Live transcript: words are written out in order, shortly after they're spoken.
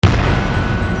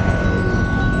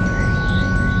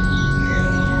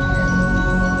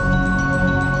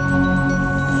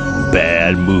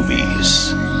bad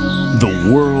movies.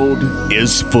 The world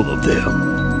is full of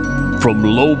them. From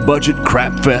low-budget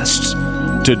crap fests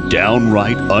to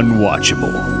downright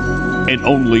unwatchable. And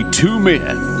only two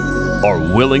men are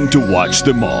willing to watch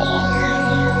them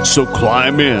all. So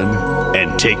climb in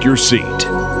and take your seat.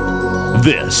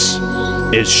 This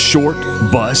is Short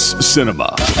Bus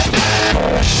Cinema.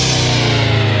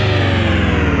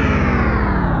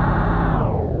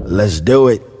 Let's do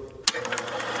it.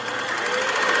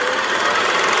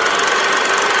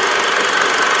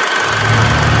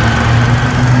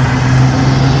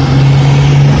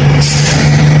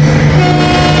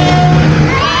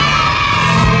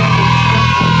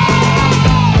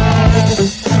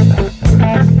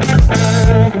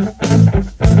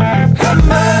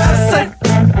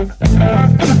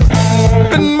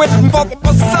 Been waiting for the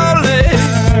bus early.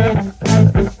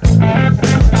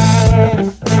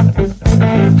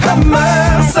 Have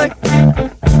mercy.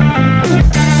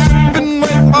 Been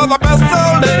waiting for the bus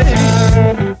early.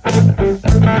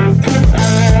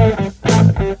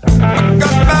 I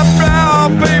got my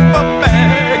brown paper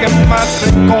bag and my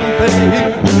drink on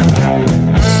pay.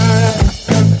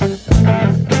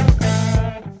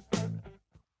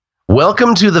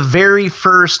 Welcome to the very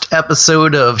first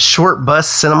episode of Short Bus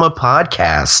Cinema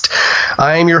Podcast.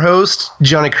 I am your host,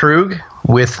 Johnny Krug,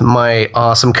 with my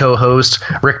awesome co-host,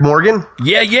 Rick Morgan.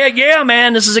 Yeah,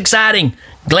 man. This is exciting.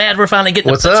 Glad we're finally getting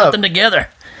to put something together.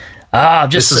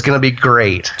 This is going to be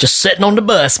great. Just sitting on the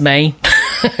bus, man.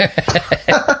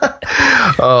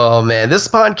 Oh, man. This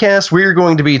podcast, we're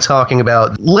going to be talking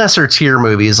about lesser tier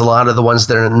movies. A lot of the ones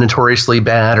that are notoriously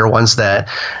bad or ones that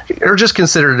are just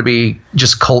considered to be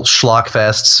just cult schlock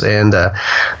fests. And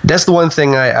that's the one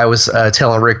thing I was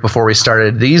telling Rick before we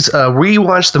started. We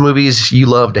watch the movies you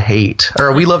love to hate.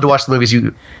 Or we love to watch the movies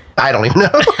I don't even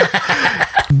know.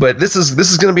 But this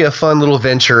is going to be a fun little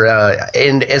venture.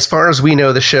 And as far as we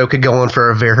know, the show could go on for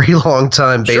a very long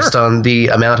time based on the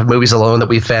amount of movies alone that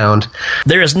we've found.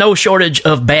 There is no shortage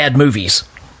of bad movies.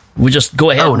 We just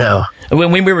go ahead. Oh, no.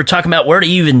 When we were talking about where to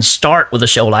even start with a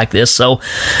show like this. So,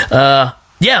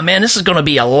 yeah, man, this is going to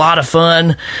be a lot of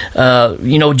fun.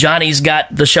 Johnny's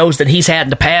got the shows that he's had in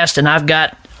the past, and I've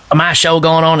got my show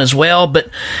going on as well. But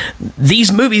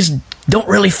these movies don't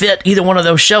really fit either one of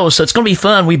those shows, so it's going to be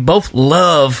fun. We both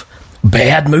love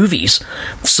bad movies.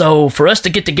 So for us to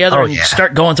get together and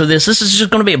start going through this is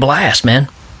just going to be a blast, man.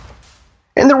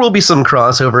 And there will be some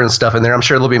crossover and stuff in there. I'm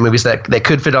sure there'll be movies that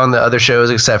could fit on the other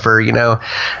shows, except for, they're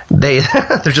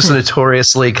just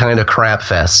notoriously kind of crap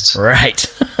fests. Right.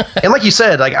 And like you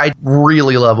said, I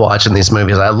really love watching these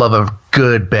movies. I love a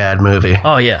good, bad movie.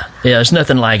 Oh, yeah. Yeah, there's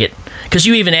nothing like it. Because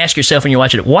you even ask yourself when you're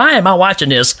watching it, why am I watching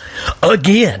this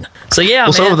again? So, yeah,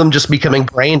 well, some of them just become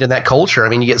ingrained in that culture. I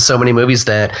mean, you get so many movies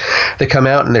that come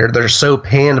out and they're so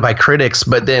panned by critics,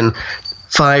 but then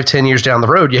 5-10 years down the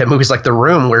road, you have movies like The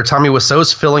Room, where Tommy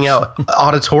Wiseau's filling out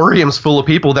auditoriums full of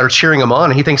people that are cheering him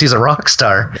on, and he thinks he's a rock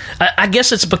star. I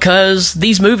guess it's because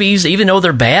these movies, even though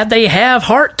they're bad, they have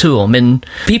heart to them, and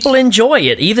people enjoy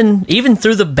it, even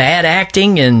through the bad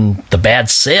acting and the bad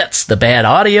sets, the bad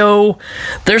audio.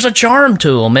 There's a charm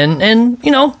to them, and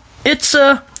it's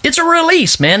a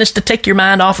release, man. It's to take your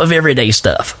mind off of everyday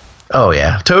stuff. Oh,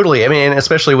 yeah, totally. I mean,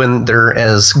 especially when they're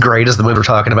as great as the movie we're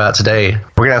talking about today.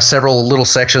 We're going to have several little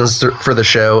sections for the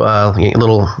show,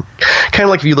 little kind of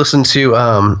like if you listen to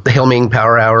the Hail-Ming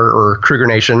Power Hour or Kruger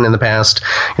Nation in the past,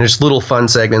 just little fun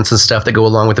segments and stuff that go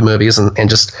along with the movies and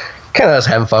just kind of us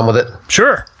having fun with it.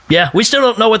 Sure. Yeah, we still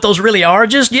don't know what those really are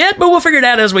just yet, but we'll figure it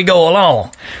out as we go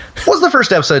along. What's the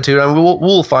first episode, too? I mean,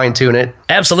 we'll fine-tune it.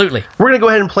 Absolutely. We're going to go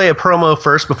ahead and play a promo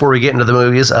first before we get into the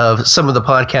movies of some of the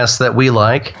podcasts that we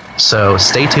like. So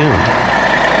stay tuned. Get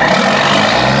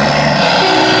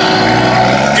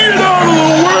out of the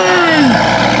way!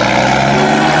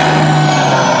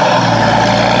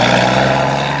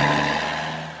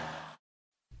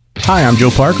 Hi, I'm Joe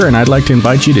Parker, and I'd like to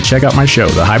invite you to check out my show,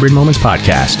 The Hybrid Moments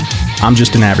Podcast. I'm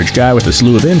just an average guy with a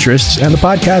slew of interests, and the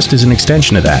podcast is an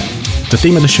extension of that. The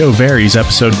theme of the show varies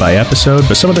episode by episode,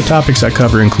 but some of the topics I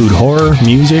cover include horror,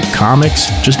 music, comics,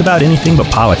 just about anything but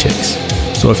politics.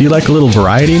 So if you like a little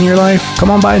variety in your life,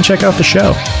 come on by and check out the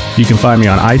show. You can find me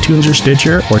on iTunes or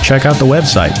Stitcher, or check out the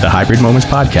website,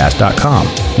 thehybridmomentspodcast.com.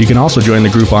 You can also join the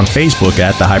group on Facebook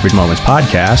at The Hybrid Moments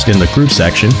Podcast in the group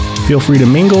section. Feel free to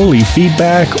mingle, leave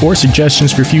feedback, or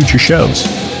suggestions for future shows.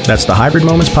 That's The Hybrid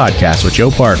Moments Podcast with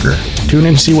Joe Parker. Tune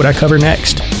in to see what I cover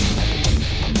next.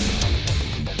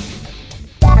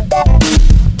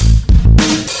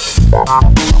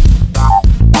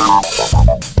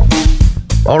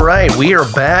 All right, we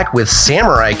are back with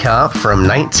Samurai Cop from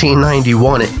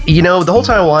 1991. You know, the whole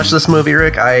time I watched this movie,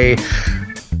 Rick, I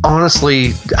honestly,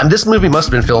 this movie must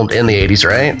have been filmed in the 80s,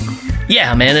 right?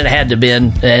 Yeah, man, it had to have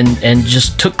been, and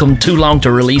just took them too long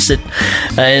to release it.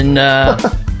 And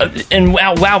and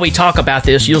while we talk about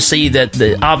this, you'll see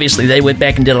that obviously they went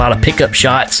back and did a lot of pickup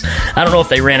shots. I don't know if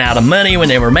they ran out of money when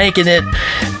they were making it,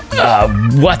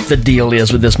 what the deal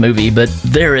is with this movie, but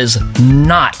there is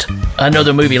not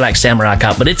another movie like Samurai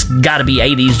Cop, but it's got to be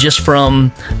 80s just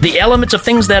from the elements of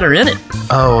things that are in it.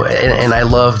 Oh, and I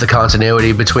love the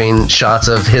continuity between shots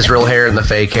of his real hair and the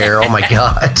fake hair. Oh my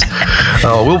God.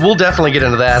 Oh, we'll definitely get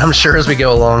into that, I'm sure, as we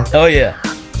go along. Oh, yeah.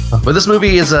 But this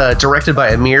movie is directed by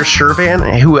Amir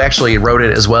Shervan, who actually wrote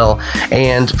it as well.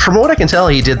 And from what I can tell,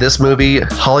 he did this movie,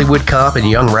 Hollywood Cop, and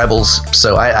Young Rebels.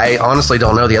 So I honestly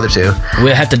don't know the other two.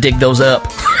 We'll have to dig those up.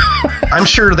 I'm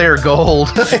sure they're gold.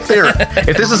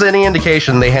 If this is any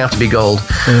indication, they have to be gold.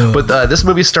 But this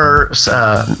movie stars,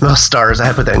 I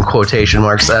have put that in quotation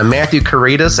marks, Matthew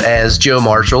Caritas as Joe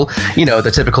Marshall,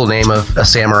 the typical name of a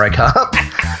samurai cop.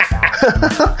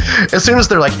 As soon as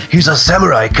they're like, he's a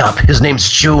samurai cop, his name's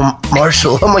Joe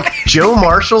Marshall. I'm like, Joe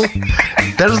Marshall?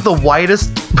 That is the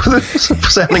whitest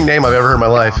sounding name I've ever heard in my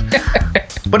life.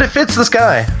 But it fits this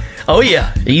guy. Oh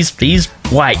yeah, he's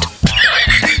white.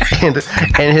 And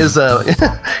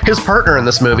his partner in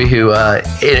this movie, who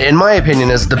in my opinion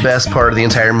is the best part of the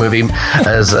entire movie,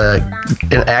 is an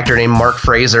actor named Mark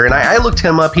Fraser. And I looked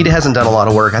him up. He hasn't done a lot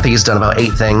of work. I think he's done about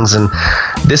 8 things, and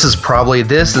this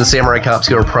and Samurai Cop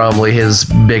 2 are probably his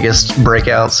biggest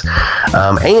breakouts.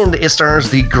 And it stars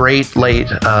the great late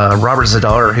Robert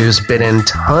Zadar, who's been in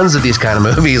tons of these kind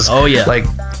of movies. Oh yeah, like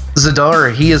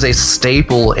Zadar, he is a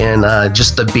staple in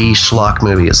just the B schlock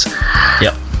movies.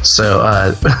 Yep. So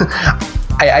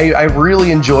I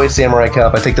really enjoy Samurai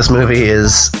Cop. I think this movie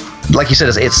is, like you said,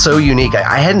 it's so unique.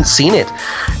 I hadn't seen it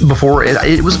before.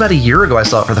 It was about a year ago I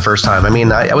saw it for the first time. I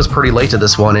mean, I was pretty late to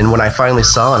this one, and when I finally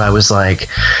saw it, I was like,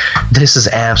 this is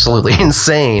absolutely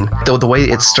insane. The way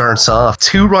it starts off,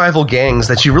 2 rival gangs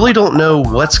that you really don't know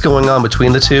what's going on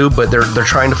between the two, but they're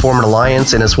trying to form an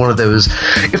alliance, and it's one of those,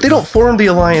 if they don't form the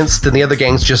alliance, then the other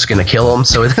gang's just going to kill them.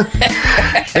 So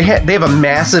they have a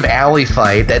massive alley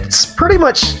fight that's pretty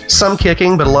much some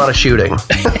kicking, but a lot of shooting.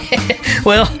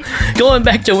 Well, going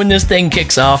back to when this thing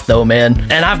kicks off, though, man,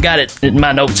 and I've got it in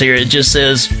my notes here, it just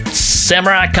says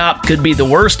Samurai Cop could be the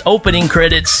worst opening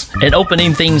credits and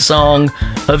opening theme song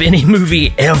of any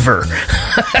movie ever.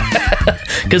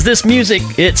 Because this music,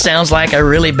 it sounds like a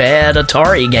really bad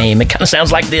Atari game. It kind of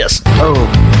sounds like this. Oh.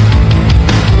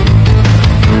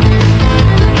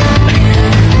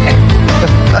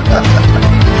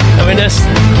 I mean,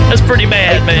 that's pretty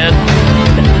bad, man.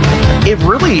 It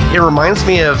reminds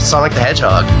me of Sonic the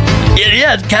Hedgehog.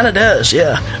 Yeah, it kind of does,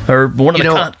 yeah. Or one of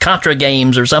the Contra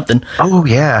games or something. Oh,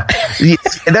 yeah.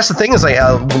 And that's the thing is,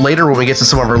 later when we get to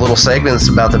some of our little segments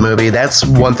about the movie, that's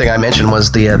one thing I mentioned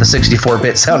was the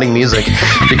 64-bit sounding music.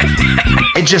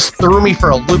 It just threw me for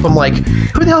a loop. I'm like,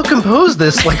 who the hell composed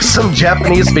this? Like some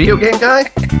Japanese video game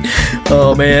guy?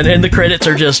 Oh, man. And the credits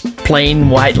are just plain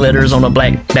white letters on a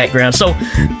black background. So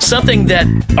something that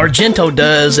Argento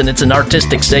does, and it's an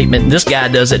artistic statement, and this guy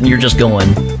does it, and you're just going,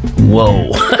 whoa.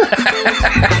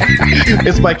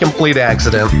 It's by complete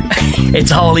accident.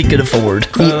 It's all he could afford.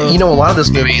 A lot of this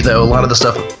movie, though, a lot of the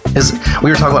stuff is, we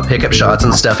were talking about pickup shots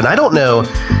and stuff, and I don't know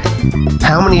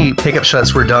how many pickup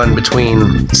shots were done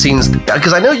between scenes,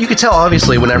 because I know you could tell,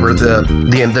 obviously, whenever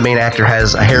the main actor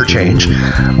has a hair change,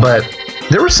 but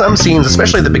there were some scenes,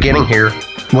 especially at the beginning here,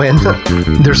 when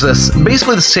there's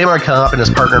basically the samurai cop and his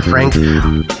partner Frank,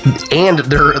 and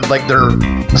they're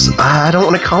I don't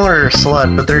want to call her a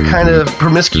slut, but they're kind of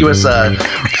promiscuous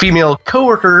female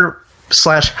coworker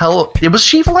was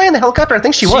she flying the helicopter? I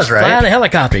think she was, right? Flying the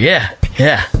helicopter, yeah.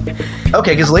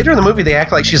 Okay, because later in the movie they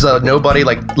act like she's a nobody,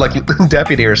 like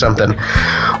deputy or something,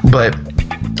 but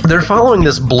they're following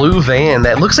this blue van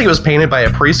that looks like it was painted by a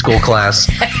preschool class.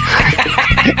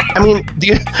 I mean,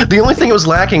 the only thing it was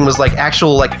lacking was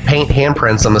actual paint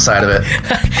handprints on the side of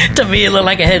it. To me, it looked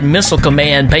like it had Missile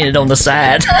Command painted on the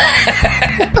side.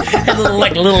 And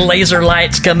little laser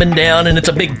lights coming down, and it's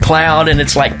a big cloud, and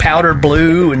it's like powder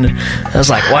blue, and I was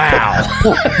like, wow.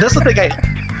 Well, that's the thing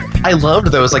I loved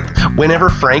those, whenever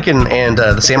Frank and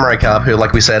the samurai cop, who,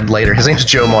 like we said later, his name's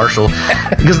Joe Marshall,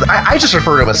 because I just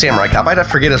refer to him as Samurai Cop. I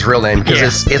forget his real name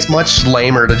because it's much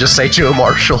lamer to just say Joe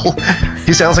Marshall.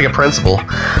 He sounds like a principal.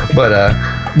 But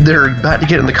they're about to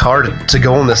get in the car to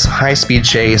go on this high-speed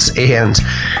chase, and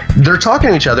they're talking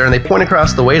to each other, and they point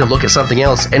across the way to look at something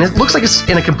else, and it looks like it's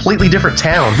in a completely different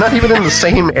town, not even in the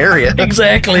same area.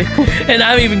 Exactly. And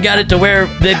I've even got it to where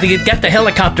they got the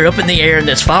helicopter up in the air, and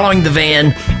it's following the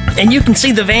van, and you can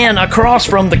see the van across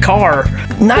from the car,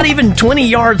 not even 20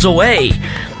 yards away.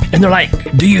 And they're like,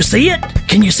 do you see it?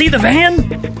 Can you see the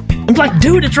van? I'm like,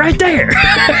 dude, it's right there.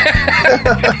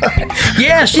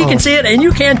 Yeah, she can see it, and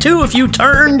you can too if you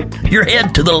turn your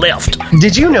head to the left.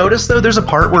 Did you notice, though, there's a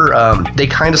part where they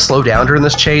kind of slow down during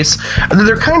this chase?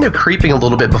 They're kind of creeping a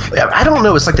little bit. I don't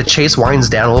know, it's like the chase winds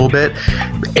down a little bit,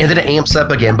 and then it amps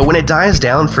up again. But when it dies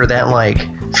down for that, like,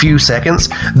 few seconds,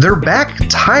 their back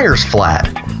tire's flat.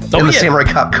 In the Samurai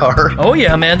Cop car. Oh,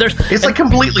 yeah, man. It's like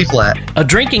completely flat. A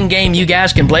drinking game you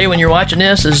guys can play when you're watching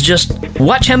this is just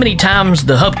watch how many times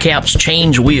the hubcaps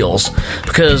change wheels.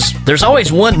 Because there's always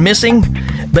one missing,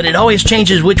 but it always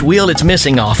changes which wheel it's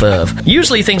missing off of.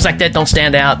 Usually things like that don't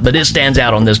stand out, but it stands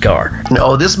out on this car.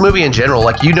 No, this movie in general,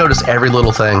 like, you notice every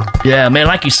little thing. Yeah, man,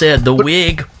 like you said, the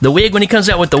wig, when he comes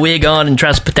out with the wig on and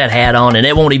tries to put that hat on, and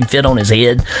it won't even fit on his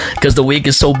head because the wig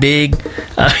is so big.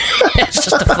 It's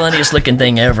just the funniest looking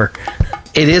thing ever.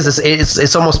 It is.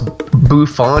 It's almost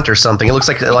bouffant or something. It looks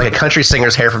like a country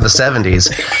singer's hair from the 70s.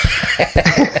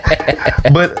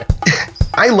 But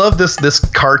I love this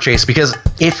car chase because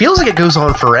it feels like it goes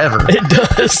on forever. It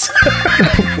does.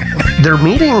 They're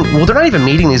not even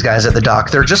meeting these guys at the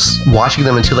dock. They're just watching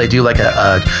them until they do like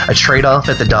a trade-off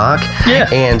at the dock. Yeah.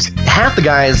 And half the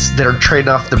guys that are trading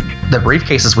off the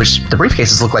briefcases, which the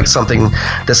briefcases look like something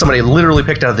that somebody literally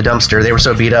picked out of the dumpster. They were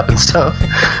so beat up and stuff.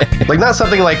 Like, not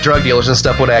something like drug dealers and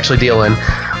stuff would actually deal in.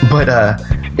 But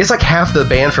it's like half the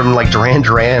band from like Duran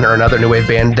Duran or another new wave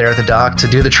band there at the dock to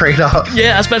do the trade-off.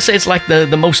 Yeah, I was about to say it's like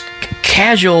the most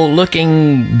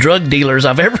casual-looking drug dealers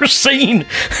I've ever seen.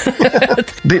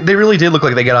 They really did look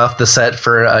like they got off the set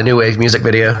for a new wave music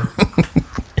video.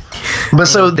 But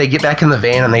so they get back in the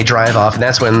van and they drive off, and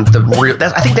that's when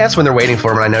I think that's when they're waiting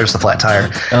for him. And I noticed the flat tire.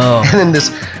 Oh. And then this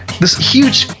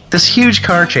huge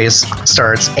car chase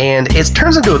starts, and it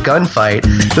turns into a gunfight.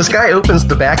 This guy opens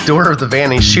the back door of the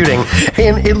van and he's shooting,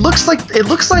 and it looks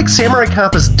like Samurai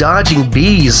Cop is dodging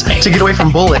bees to get away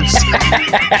from bullets.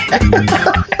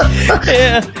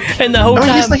 Yeah, and the whole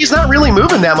time he's not really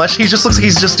moving that much. He just looks like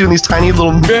he's just doing these tiny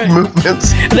little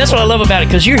movements. And that's what I love about it,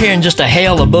 because you're hearing just a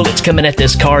hail of bullets coming at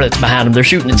this car that's behind him. They're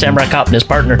shooting at Samurai Cop and his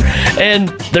partner, and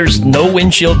there's no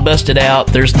windshield busted out.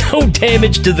 There's no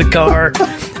damage to the car,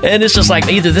 and it's just like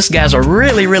either this guy's a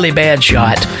really, really bad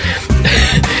shot,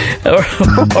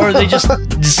 or they just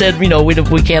said, we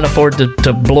can't afford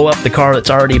to blow up the car that's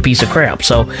already a piece of crap.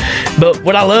 So, but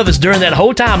what I love is during that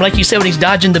whole time, like you said, when he's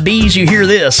dodging the bees, you hear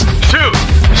this. Shoot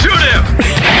him!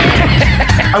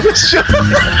 I was shoot him!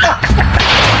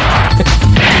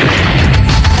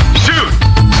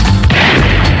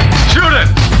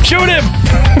 Shoot him!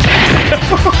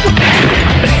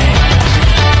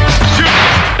 Shoot!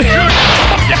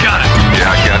 You got it. Yeah,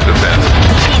 I got the best.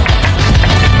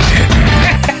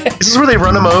 This is where they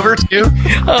run him over too.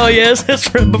 Oh yes, that's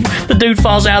where the dude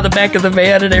falls out of the back of the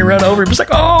van and they run over him. It's like,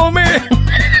 oh man.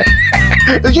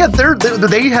 Yeah,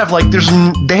 they have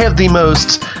the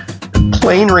most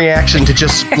plain reaction to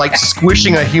just like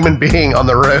squishing a human being on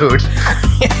the road.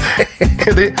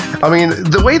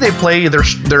 The way they play their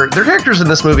characters in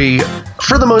this movie,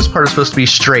 for the most part, are supposed to be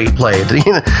straight played.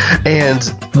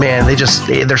 And man,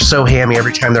 they're so hammy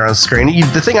every time they're on screen.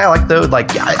 The thing I like though,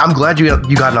 I'm glad you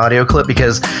got an audio clip,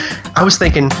 because I was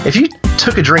thinking if you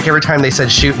took a drink every time they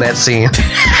said shoot in that scene,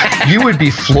 you would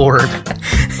be floored.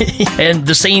 And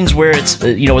the scenes where it's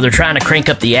where they're trying to crank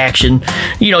up the action,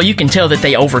 you can tell that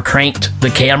they overcranked the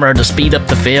camera to speed up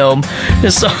the film.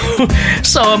 And so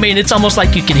I mean, it's almost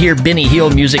like you can hear Benny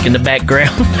Hill music in the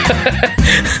background.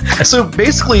 So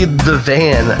basically, the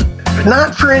van,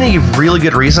 not for any really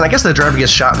good reason, I guess the driver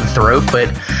gets shot in the throat, but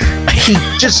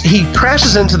he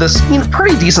crashes into this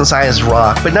pretty decent sized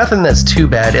rock, but nothing that's too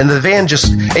bad, and the van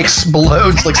just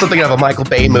explodes like something out of a Michael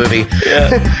Bay movie. Yeah.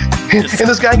 And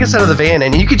this guy gets out of the van,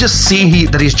 and you could just see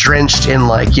that he's drenched in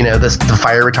the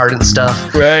fire retardant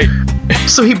stuff. Right.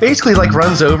 So he basically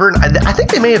runs over, and I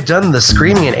think they may have done the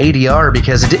screaming in ADR,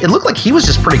 because it looked like he was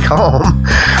just pretty calm,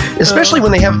 especially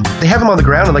when they have him on the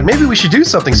ground and maybe we should do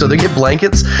something. So they get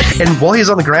blankets, and while he's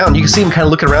on the ground, you can see him kind of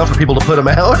looking around for people to put him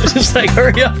out. It's like,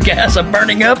 hurry up, guys, I'm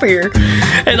burning up here.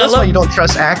 And that's why you don't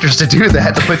trust actors to do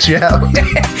that, to put you out.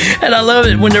 And I love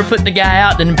it when they're putting the guy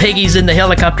out, and Peggy's in the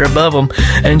helicopter above him,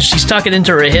 and she's talking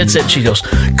into her headset, and she goes,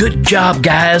 "Good job,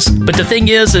 guys." But the thing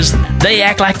is they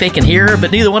act like they can hear her,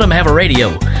 but neither one of them have a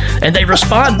radio, and they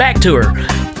respond back to her,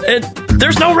 and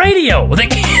there's no radio.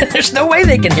 There's no way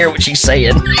they can hear what she's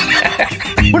saying.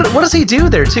 What does he do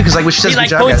there too? Because when she says "good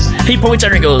job, guys," he points at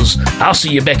her and goes, "I'll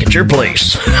see you back at your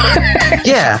place."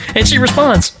 Yeah. And she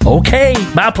responds, "Okay,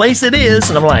 my place it is."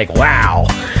 And I'm like, wow.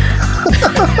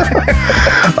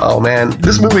 Oh man,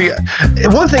 this movie.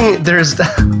 One thing, there's,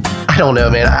 I don't know,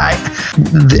 man. I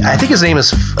think his name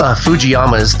is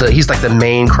Fujiyama. He's like the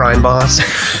main crime boss.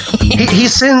 He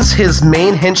sends his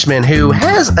main henchman, who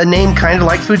has a name kind of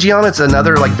like Fujiyama. It's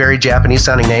another like very Japanese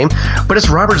sounding name, but it's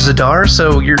Robert Zadar.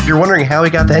 So you're wondering how he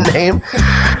got that name.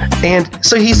 And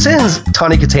so he sends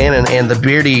Tawny Kitanen and the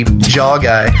beardy jaw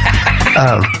guy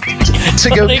to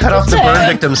go cut off the burn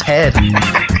victim's head.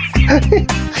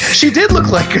 She did look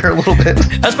like her a little bit.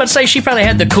 I was about to say, she probably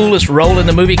had the coolest role in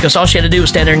the movie because all she had to do was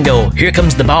stand there and go, "Here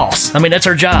comes the boss." I mean, that's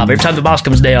her job. Every time the boss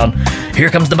comes down, "Here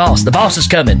comes the boss. The boss is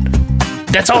coming."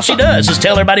 That's all she does, is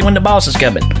tell everybody when the boss is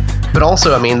coming. But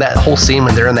also, I mean, that whole scene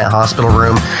when they're in that hospital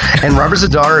room and Robert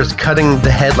Zadar is cutting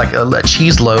the head like a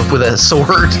cheese loaf with a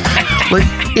sword. Like,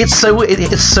 it's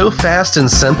so fast and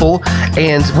simple.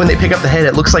 And when they pick up the head,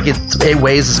 it looks like it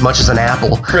weighs as much as an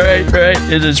apple. Right.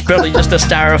 It is probably just a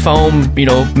styrofoam,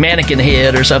 mannequin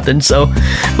head or something. So,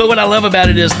 but what I love about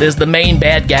it is the main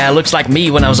bad guy looks like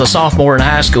me when I was a sophomore in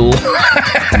high school.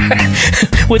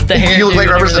 With the hair. You look like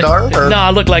Robert Zadar? Or? No, I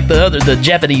look like the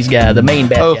Japanese guy, the main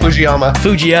bad guy. Oh,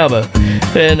 Fujiyama.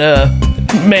 And,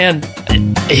 man,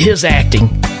 his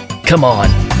acting, come on.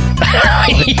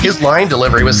 His line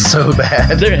delivery was so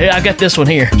bad. I got this one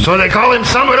here. So they call him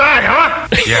Samurai, huh?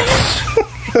 Yes.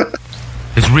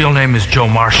 His real name is Joe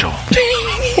Marshall.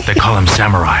 They call him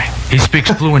Samurai. He speaks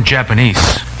fluent Japanese.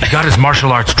 He got his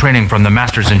martial arts training from the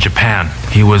masters in Japan.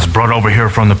 He was brought over here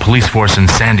from the police force in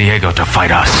San Diego to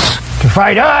fight us. To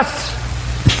fight us?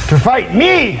 To fight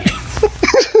me?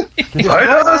 To fight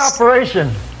us?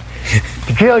 Operation.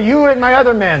 To kill you and my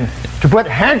other men. To put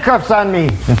handcuffs on me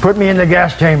and put me in the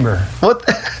gas chamber. What?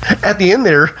 At the end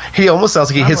there, he almost sounds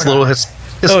like he hits a little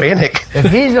Hispanic.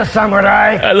 If he's a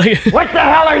samurai, what the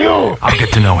hell are you? I'll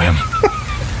get to know him.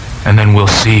 And then we'll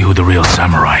see who the real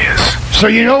samurai is. So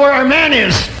you know where our man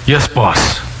is? Yes,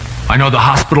 boss. I know the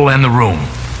hospital and the room.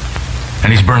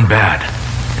 And he's burned bad.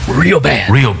 Real bad.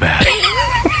 Real bad.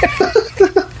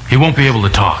 He won't be able to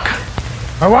talk.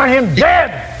 I want him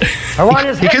dead. I want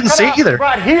his head couldn't cut see off either.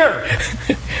 Right here.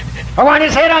 I want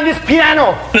his head on this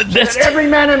piano. So that every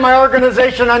man in my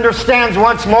organization understands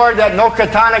once more that no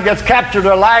katana gets captured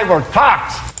alive or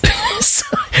talks.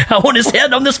 I want his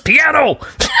head on this piano.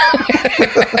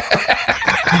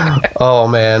 Oh,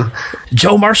 man.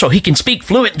 Joe Marshall, he can speak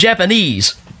fluent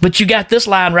Japanese. But you got this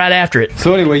line right after it.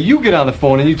 So anyway, you get on the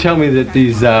phone and you tell me that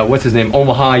these, what's his name,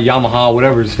 Omaha, Yamaha,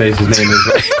 whatever his name is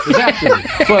after me.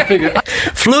 So I figured.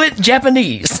 Fluent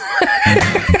Japanese.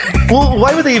 Well,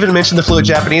 why would they even mention the fluent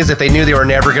Japanese if they knew they were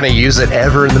never going to use it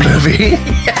ever in the movie?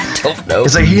 I don't know.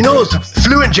 It's like, he knows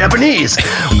fluent Japanese.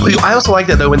 I also like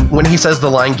that, though, when he says the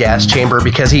line gas chamber,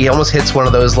 because he almost hits one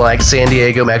of those, like, San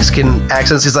Diego Mexican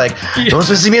accents. He's like, don't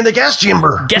see me in the gas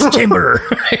chamber. Gas chamber.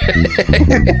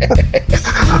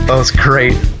 Oh, it's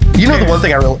great. You know, the one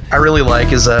thing I really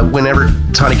like is whenever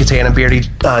Tawny Kitanen and Beardy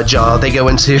Jaw, they go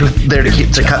into there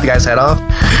to cut the guy's head off,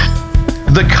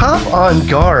 the cop on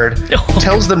guard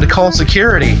tells them to call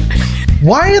security.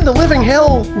 Why in the living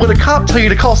hell would a cop tell you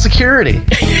to call security?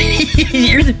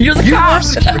 You're the cop.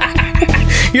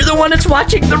 You're the one that's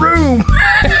watching the room.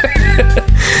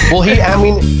 Well,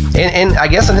 and I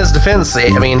guess in his defense,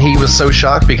 I mean, he was so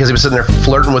shocked because he was sitting there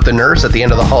flirting with the nurse at the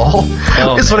end of the hall.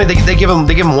 Oh, it's funny, they give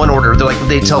him one order.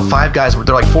 They tell 5 guys,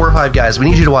 they're like 4 or 5 guys, we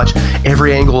need you to watch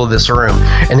every angle of this room.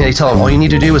 And then they tell him, all you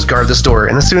need to do is guard this door.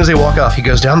 And as soon as they walk off, he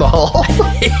goes down the hall.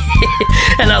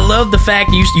 And I love the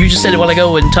fact you just said it a while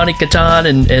ago when Tawny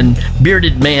Kitanen and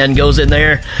Bearded Man goes in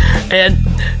there, and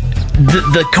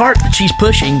the cart that she's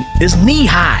pushing is knee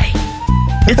high.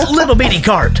 It's a little bitty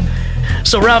cart.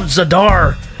 So Rob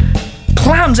Zadar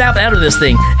climbs out of this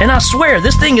thing, and I swear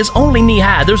this thing is only knee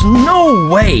high. There's no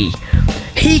way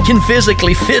he can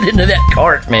physically fit into that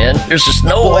cart, man. There's just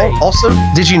no way. Also,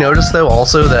 did you notice though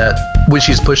also that when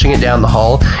she's pushing it down the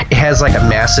hall, it has like a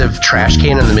massive trash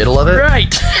can in the middle of it?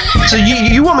 Right. So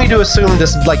you want me to assume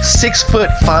this like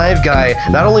 6'5" guy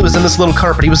not only was in this little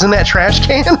cart, but he was in that trash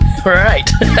can? Right.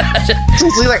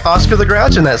 It's like Oscar the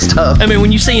Grouch and that stuff. I mean,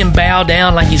 when you see him bow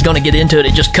down like he's going to get into it,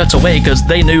 it just cuts away because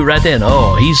they knew right then,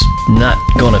 oh, he's not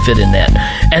going to fit in that.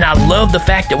 And I love the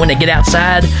fact that when they get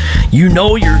outside, you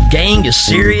know your gang is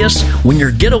serious when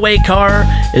your getaway car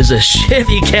is a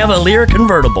Chevy Cavalier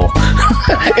convertible.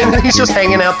 And then he's just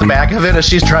hanging out the back of it as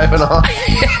she's driving off.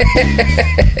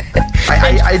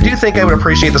 I do think I would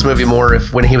appreciate this movie more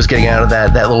if when he was getting out of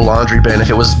that little laundry bin, if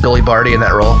it was Billy Barty in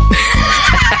that role.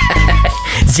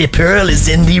 The pearl is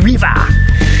in the river.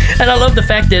 And I love the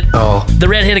fact that the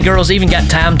redheaded girls even got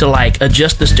time to like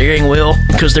adjust the steering wheel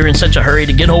because they're in such a hurry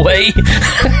to get away.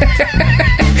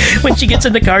 When she gets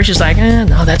in the car, she's like,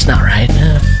 no, that's not right.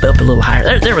 Up a little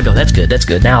higher. There we go. That's good. That's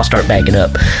good. Now I'll start backing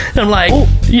up. And I'm like,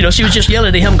 she was just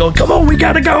yelling at him going, come on, we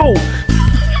got to go.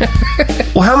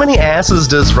 Well, how many asses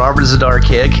does Robert Zadar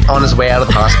kick on his way out of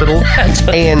the hospital?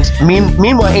 And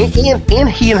meanwhile, and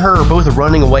he and her are both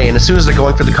running away. And as soon as they're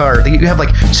going for the car, you have like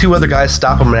two other guys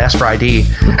stop him and ask for ID.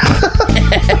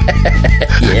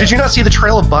 Yeah. Did you not see the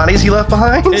trail of bodies he left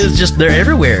behind? It's just, they're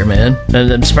everywhere, man.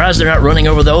 And I'm surprised they're not running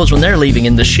over those when they're leaving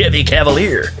in the Chevy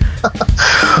Cavalier.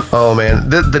 Oh man,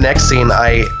 the next scene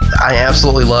I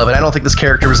absolutely love, and I don't think this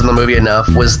character was in the movie enough,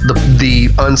 was the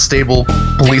unstable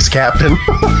police captain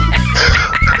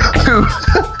who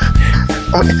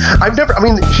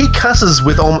he cusses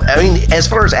with, as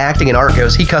far as acting in art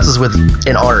goes, he cusses with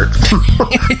in art.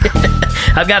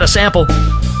 I've got a sample.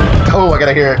 Oh, I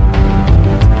gotta hear it.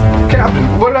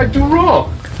 Captain, what did I do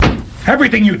wrong?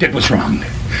 Everything you did was wrong.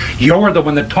 You're the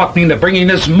one that talked me into bringing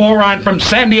this moron from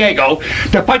San Diego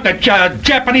to fight the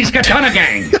Japanese Katana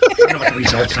gang. You know what the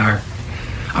results are?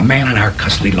 A man in our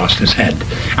custody lost his head.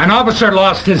 An officer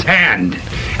lost his hand.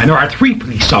 And there are 3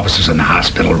 police officers in the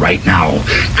hospital right now.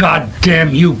 God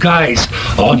damn you guys.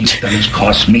 All you've done is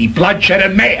cost me bloodshed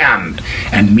and mayhem.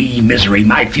 And me misery,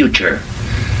 my future.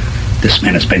 This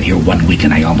man has been here 1 week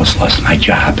and I almost lost my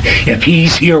job. If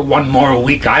he's here 1 more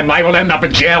week, I might well end up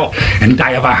in jail and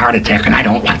die of a heart attack, and I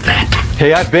don't want that.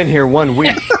 Hey, I've been here 1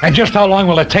 week. And just how long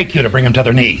will it take you to bring them to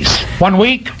their knees? 1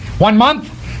 week? 1 month?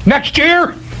 Next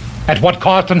year? At what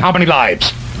cost and how many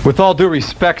lives? With all due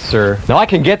respect, sir, now I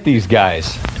can get these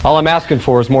guys. All I'm asking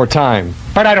for is more time.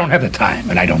 But I don't have the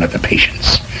time, and I don't have the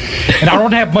patience. And I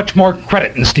don't have much more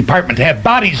credit in this department to have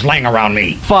bodies laying around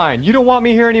me. Fine, you don't want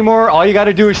me here anymore? All you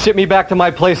gotta do is ship me back to my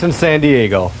place in San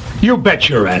Diego. You bet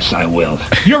your ass I will.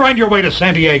 You're on your way to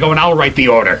San Diego, and I'll write the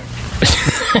order.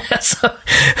 So,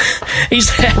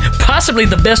 he's possibly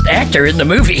the best actor in the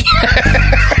movie.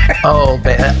 Oh,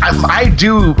 man. I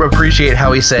do appreciate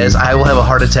how he says, I will have a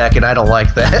heart attack, and I don't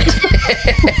like that.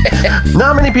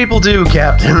 Not many people do,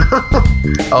 Captain.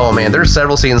 Oh, man, there's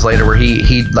several scenes later where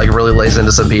he like really lays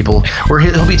into some people, where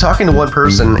he'll be talking to one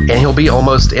person, and he'll be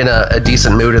almost in a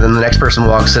decent mood, and then the next person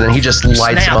walks in, and he just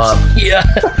lights him up. Yeah.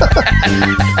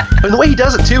 And the way he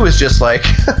does it, too, is just like,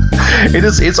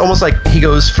 it's almost like he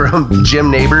goes from Jim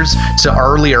Neighbors to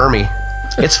Arlie Ermey.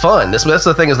 It's fun. That's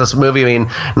the thing is this movie. I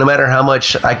mean, no matter how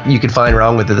much you can find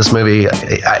wrong with it, this movie,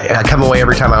 I come away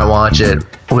every time I watch it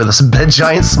with a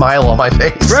giant smile on my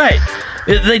face. Right.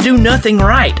 They do nothing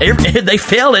right. They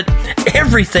fail at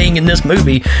everything in this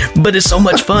movie, but it's so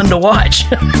much fun to watch.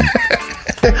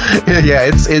 Yeah,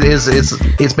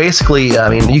 it's basically, I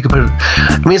mean, you could put,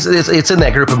 it's in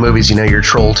that group of movies, your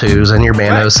Troll 2s and your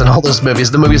Manos and all those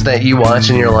movies, the movies that you watch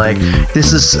and you're like,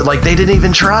 this is, like, they didn't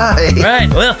even try. Right,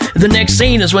 well, the next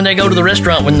scene is when they go to the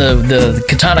restaurant when the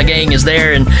Katana gang is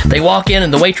there, and they walk in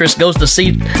and the waitress goes to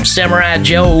see Samurai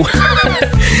Joe,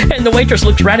 and the waitress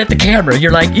looks right at the camera.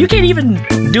 You're like, you can't even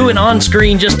do an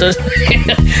on-screen just a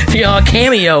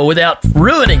cameo without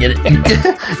ruining it.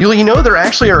 There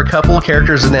actually are a couple of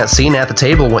characters in that scene at the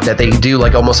table that they do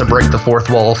like almost a break the fourth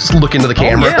wall, look into the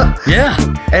camera. Oh, yeah.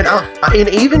 And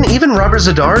even Robert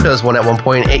Zadar does one at one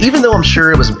point, even though I'm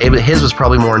sure his was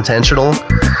probably more intentional.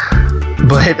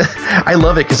 But I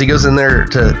love it because he goes in there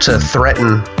to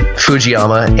threaten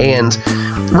Fujiyama, and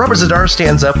Robert Zadar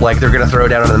stands up like they're going to throw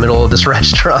down in the middle of this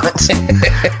restaurant.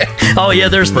 Oh yeah,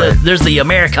 there's the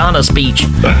Americana speech.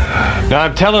 Now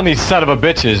I'm telling these son of a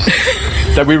bitches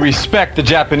that we respect the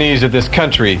Japanese of this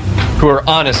country, who are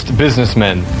honest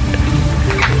businessmen.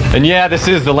 And yeah, this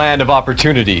is the land of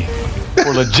opportunity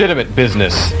for legitimate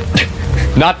business,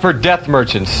 not for death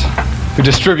merchants who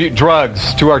distribute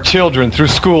drugs to our children through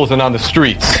schools and on the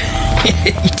streets.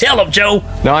 Tell them, Joe.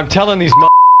 Now I'm telling these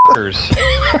motherfuckers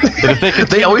that if they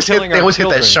continue killing our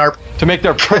children hit that sharp to make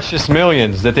their precious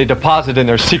millions that they deposit in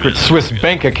their secret Swiss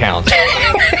bank accounts.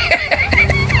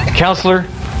 Counselor,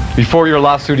 before your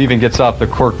lawsuit even gets off the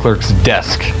court clerk's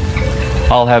desk,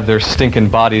 I'll have their stinking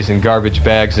bodies in garbage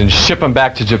bags and ship them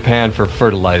back to Japan for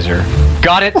fertilizer.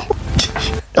 Got it?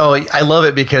 Oh, I love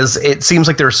it because it seems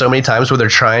like there are so many times where they're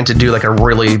trying to do like a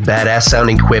really badass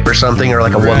sounding quip or something, or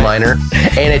like a one-liner,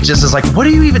 and it just is like, what are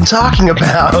you even talking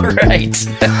about? Right.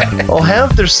 I'll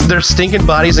have their stinking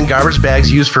bodies in garbage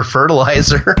bags used for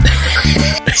fertilizer.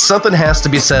 Something has to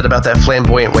be said about that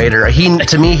flamboyant waiter. He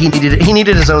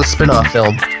needed his own spin-off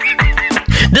film.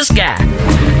 This guy.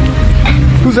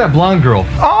 Who's that blonde girl?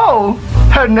 Oh,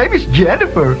 her name is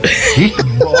Jennifer. She's the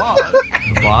boss.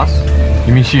 The boss?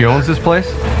 You mean she owns this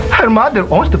place? Her mother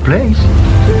owns the place.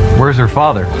 Where's her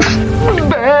father?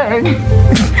 Bang.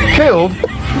 Killed?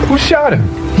 Who shot him?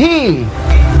 He.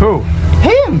 Who?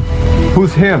 Him.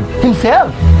 Who's him?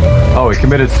 Himself. Oh, he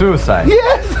committed suicide.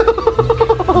 Yes.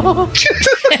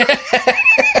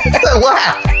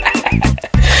 Laugh.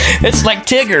 It's like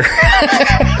Tigger.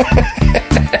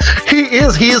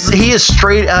 He is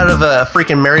straight out of a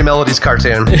freaking Merry Melodies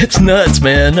cartoon. It's nuts,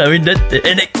 man. I mean,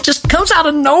 and it just comes out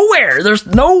of nowhere. There's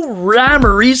no rhyme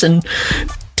or reason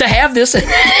to have this in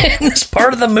this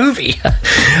part of the movie.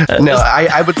 No,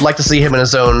 I would like to see him in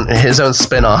his own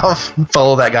spin-off.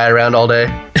 Follow that guy around all day.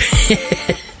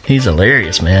 He's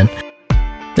hilarious, man.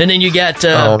 And then you got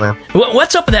man.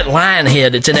 What's up with that lion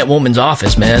head that's in that woman's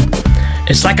office, man?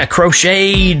 It's like a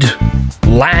crocheted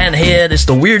lion head. It's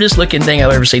the weirdest looking thing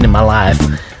I've ever seen in my life.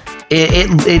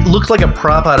 It looked like a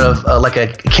prop out of like a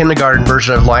kindergarten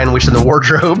version of Lion Witch in the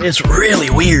Wardrobe. It's really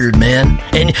weird, man.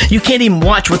 And you can't even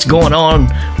watch what's going on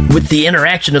with the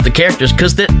interaction of the characters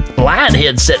because that lion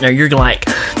head's sitting there. You're like,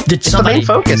 did somebody it's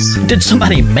the main focus? Did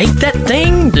somebody make that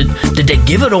thing? Did they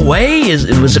give it away?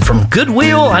 Was it from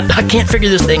Goodwill? I can't figure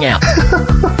this thing out.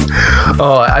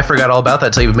 Oh, I forgot all about that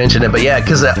until you mentioned it. But yeah,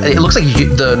 because it looks like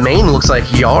the mane looks like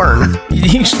yarn.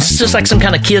 It's just like some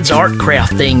kind of kid's art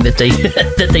craft thing that they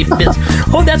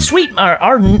Oh, that's sweet.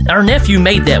 Our nephew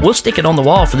made that. We'll stick it on the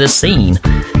wall for this scene.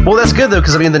 Well, that's good, though,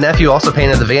 because, I mean, the nephew also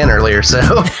painted the van earlier, so...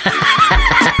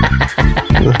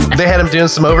 They had him doing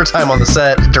some overtime on the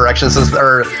set direction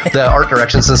the art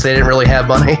direction since they didn't really have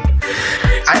money.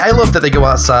 I love that they go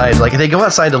outside. Like, they go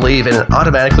outside to leave, and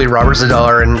automatically Robert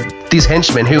Z'Dar and these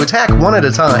henchmen who attack one at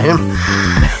a time,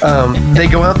 they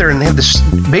go out there and they have this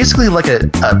basically like a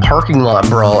parking lot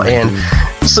brawl. And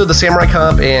so the samurai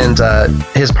cop and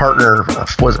his partner,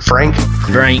 was it Frank?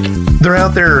 Frank. They're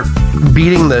out there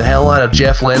beating the hell out of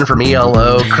Jeff Lynne from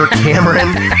ELO, Kirk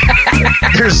Cameron.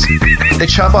 They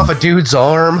chop off a dude's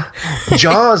arm.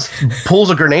 Jaws pulls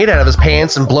a grenade out of his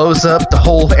pants and blows up the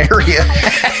whole area.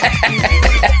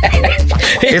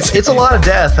 It's a lot of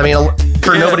death. I mean,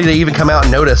 for nobody to even come out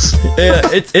and notice. Yeah,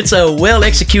 it's a well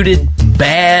executed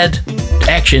bad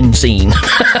action scene.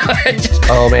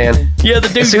 Oh man. Yeah, the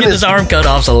dude getting his arm cut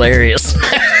off's hilarious.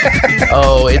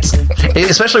 Oh,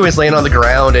 especially when he's laying on the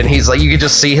ground and he's like, you could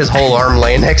just see his whole arm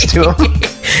laying next to him.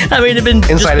 I mean, it'd been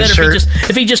inside his shirt.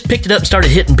 If he just picked it up and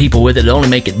started hitting people with it, it'd only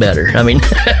make it better. I mean,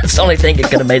 it's the only thing that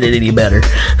could have made it any better.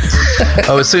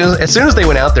 Oh, as soon as they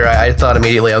went out there, I thought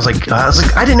immediately, I was like,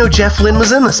 I didn't know Jeff Lynne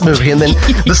was in this movie. And then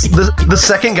the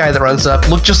second guy that runs up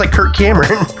looked just like Kirk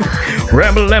Cameron.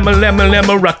 Ramble, lamma, lamma,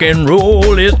 lamma, rock and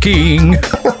roll is king.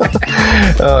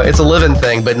 It's a living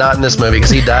thing, but not in this movie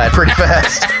because he died pretty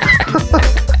fast.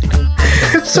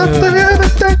 It's something of a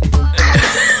thing.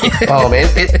 Oh man,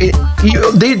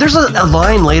 there's a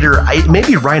line later,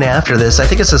 maybe right after this. I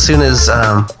think it's as soon as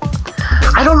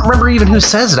I don't remember even who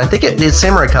says it. I think it's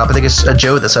Samurai Cop. I think it's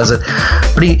Joe that says it.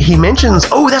 But he mentions,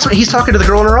 that's what he's talking to the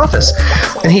girl in her office,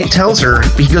 and he tells her.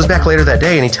 He goes back later that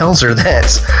day and he tells her that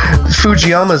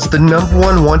Fujiyama's the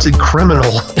 #1 wanted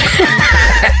criminal.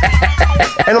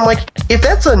 And I'm like, if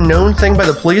that's a known thing by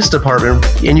the police department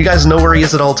and you guys know where he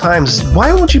is at all times,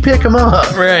 why won't you pick him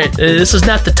up? Right. This is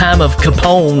not the time of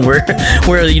Capone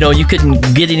where you couldn't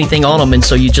get anything on them, and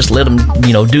so you just let them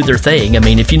do their thing. I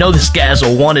mean, if you know this guy's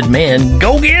a wanted man,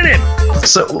 go get him.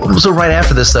 So right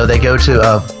after this, though, they go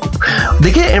to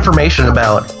they get information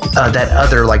about that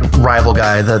other like rival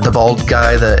guy, the bald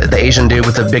guy, the Asian dude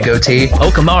with the big goatee,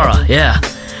 Okamura. Yeah.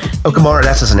 Okamura,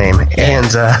 that's his name.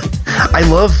 And I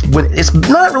love when it's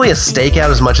not really a stakeout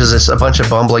as much as it's a bunch of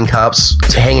bumbling cops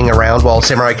hanging around while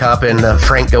Samurai Cop and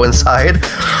Frank go inside.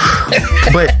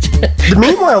 But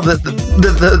meanwhile,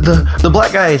 the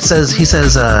black guy says,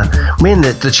 man,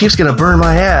 the chief's gonna burn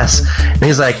my ass. And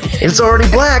he's like, it's already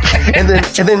black. And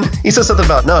then he says something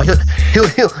about, no,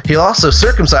 he'll also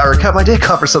circumcise or cut my dick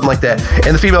off or something like that.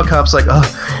 And the female cop's like,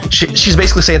 she's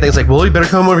basically saying things like, well, you better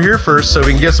come over here first so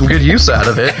we can get some good use out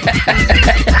of it.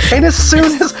 And as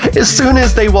soon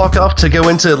as they walk off to go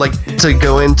into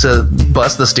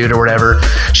bust this dude or whatever,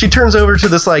 she turns over to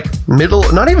this like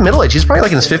not even middle age. He's probably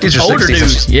like in his 50s or older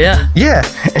 60s. Dude. Yeah.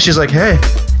 And she's like, hey,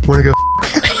 wanna go?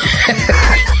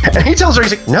 And he tells her,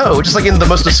 he's like, no, just like in the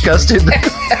most disgusted.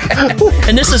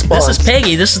 And this is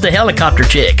Peggy. This is the helicopter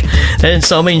chick. And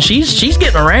so I mean, she's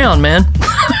getting around, man.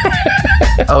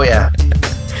 Oh yeah.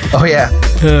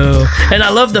 And I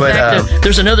love the fact that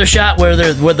there's another shot where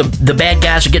the bad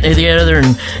guys are getting together,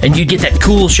 and you get that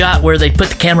cool shot where they put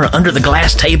the camera under the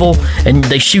glass table and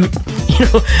they shoot,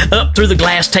 up through the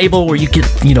glass table where you get,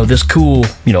 this cool,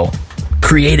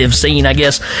 creative scene, I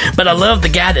guess. But I love the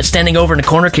guy that's standing over in the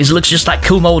corner because he looks just like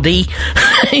Kumo D.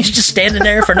 He's just standing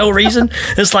there for no reason.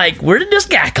 It's like, where did this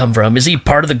guy come from? Is he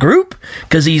part of the group?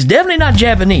 Because he's definitely not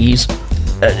Japanese.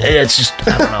 It's just,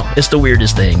 I don't know. It's the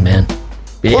weirdest thing, man.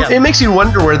 Yeah. Well, it makes you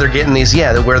wonder where they're getting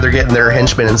where they're getting their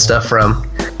henchmen and stuff from.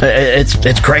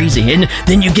 It's crazy. And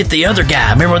then you get the other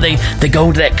guy. Remember they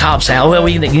go to that cop's house. Well,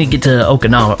 you get to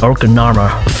Okamura.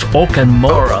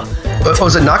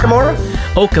 Was it Nakamura?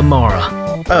 Okamura.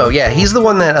 Oh yeah, he's the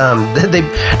one that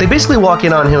they basically walk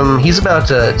in on him. He's about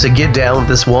to get down with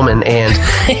this woman, and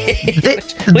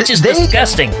which is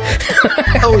disgusting.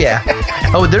 Oh yeah.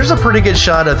 Oh, there's a pretty good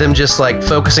shot of them just like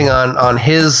focusing on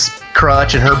his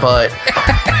crotch and her butt,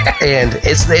 and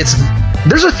it's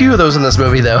there's a few of those in this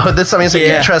movie though.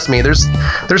 Trust me. There's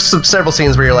several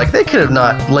scenes where you're like, they could have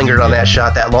not lingered on that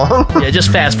shot that long. Yeah,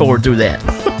 just fast forward through that.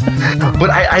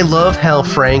 But I love how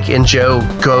Frank and Joe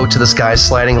go to this guy's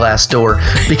sliding glass door,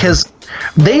 because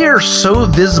they are so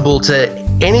visible to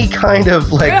any kind of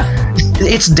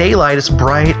it's daylight, it's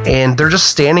bright, and they're just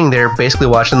standing there basically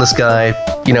watching this guy,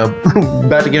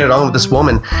 about to get it on with this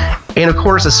woman. And of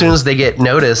course, as soon as they get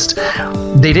noticed,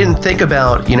 they didn't think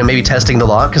about, maybe testing the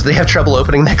lock, because they have trouble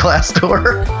opening that glass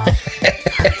door.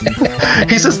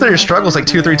 He sits there and struggles like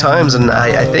 2 or 3 times, and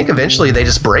I think eventually they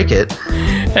just break it.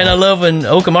 And I love when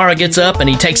Okamura gets up and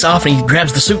he takes off and he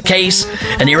grabs the suitcase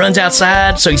and he runs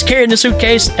outside. So he's carrying the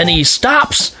suitcase and he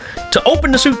stops to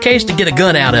open the suitcase to get a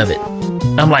gun out of it.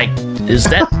 I'm like, is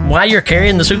that why you're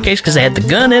carrying the suitcase? Because they had the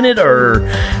gun in it? Or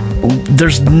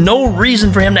there's no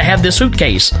reason for him to have this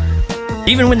suitcase.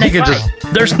 Even when they fight,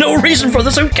 there's no reason for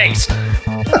the suitcase.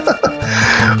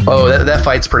 Oh, that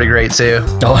fight's pretty great too.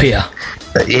 Oh yeah.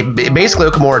 Basically,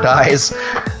 Okamura dies,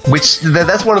 which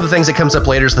that's one of the things that comes up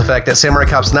later, is the fact that Samurai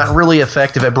Cop's not really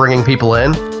effective at bringing people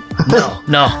in.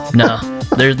 No.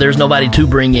 There's nobody to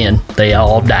bring in. They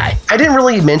all die. I didn't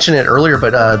really mention it earlier,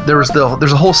 but there's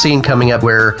a whole scene coming up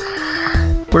where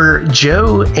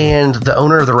Joe and the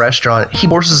owner of the restaurant, he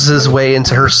forces his way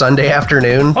into her Sunday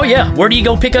afternoon. Oh yeah, where do you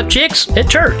go pick up chicks? At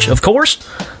church, of course.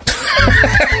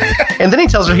 And then he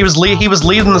tells her he was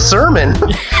leading the sermon.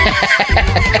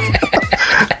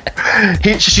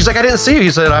 She's like, I didn't see you. He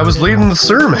said, I was leading the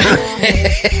sermon.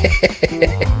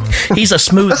 He's a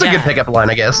smooth That's guy. a good pickup line,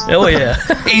 I guess. Oh yeah,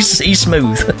 he's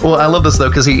smooth. Well, I love this though,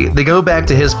 because they go back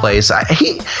to his place.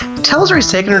 He tells her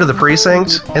he's taking her to the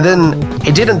precinct, and then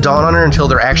it didn't dawn on her until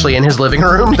they're actually in his living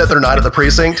room that they're not at the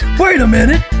precinct. Wait a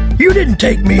minute, you didn't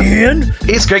take me in.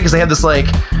 It's great because they have this like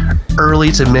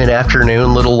early to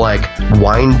mid-afternoon little like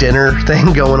wine dinner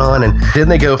thing going on, and then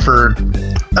they go for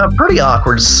a pretty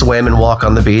awkward swim and walk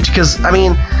on the beach, because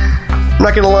I'm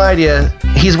not gonna lie to you,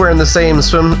 he's wearing the same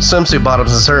swimsuit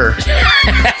bottoms as her.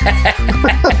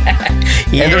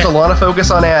 Yeah. And there's a lot of focus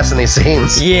on ass in these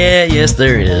scenes. Yeah, yes,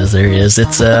 there is.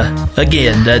 It's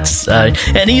again, that's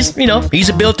and he's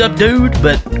a built-up dude,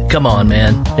 but come on,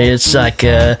 man, it's like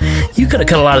you could have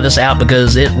cut a lot of this out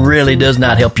because it really does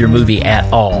not help your movie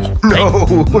at all.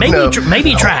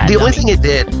 Maybe try. The only thing it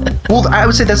did, well, I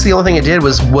would say that's the only thing it did,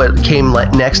 was what came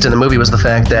next in the movie was the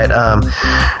fact that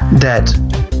that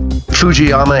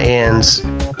Fujiyama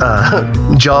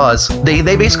and Jaws, they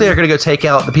basically are going to go take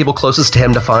out the people closest to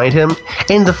him to find him.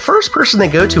 And the first person they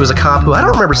go to is a cop who I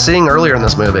don't remember seeing earlier in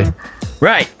this movie.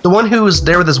 Right. The one who was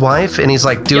there with his wife and he's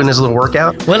like doing his little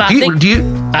workout. Well, do you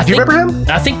remember him?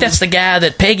 I think that's the guy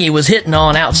that Peggy was hitting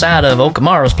on outside of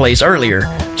Okamura's place earlier.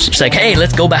 She's like, hey,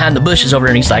 let's go behind the bushes over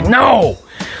there. And he's like, no.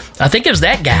 I think it was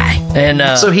that guy. And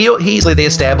so they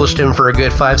established him for a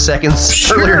good 5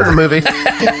 seconds earlier in the movie.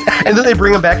 And then they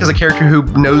bring him back as a character who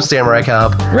knows Samurai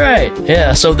Cop. Right,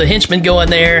 yeah. So the henchmen go in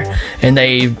there and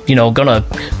they, gonna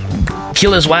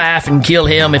kill his wife and kill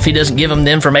him if he doesn't give them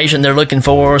the information they're looking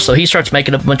for. So he starts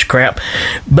making up a bunch of crap.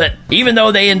 But even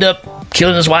though they end up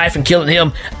killing his wife and killing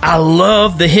him, I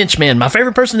love the henchman. My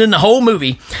favorite person in the whole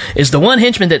movie is the one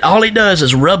henchman that all he does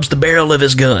is rubs the barrel of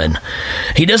his gun.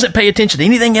 He doesn't pay attention to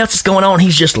anything else that's going on.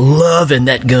 He's just loving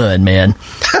that gun, man.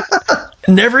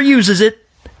 Never uses it.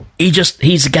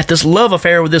 He's got this love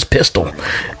affair with this pistol.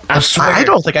 I swear. I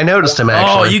don't think I noticed him,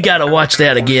 actually. Oh, you got to watch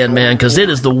that again, man, because it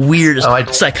is the weirdest.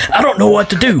 It's like, I don't know what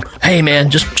to do. Hey,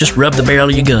 man, just rub the barrel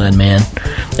of your gun, man.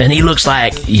 And he looks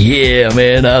like, yeah,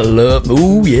 man,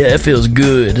 ooh, yeah, it feels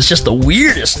good. It's just the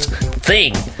weirdest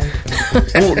thing.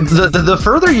 Well, the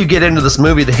further you get into this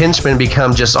movie, the henchmen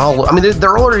become just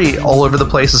they're already all over the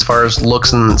place as far as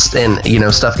looks and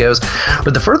stuff goes.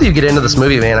 But the further you get into this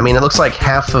movie, man, it looks like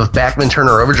half of Bachman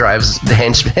Turner Overdrive's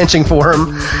henching for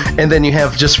him, and then you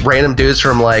have just random dudes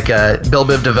from like Bill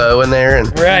Biv DeVoe in there, and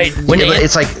right.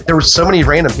 It's like there were so many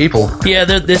random people. Yeah,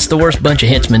 it's the worst bunch of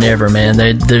henchmen ever, man.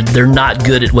 They're not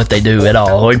good at what they do at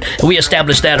all. We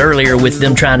established that earlier with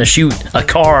them trying to shoot a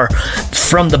car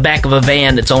from the back of a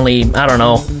van that's only, I don't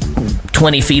know,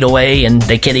 20 feet away and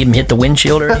they can't even hit the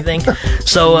windshield or anything.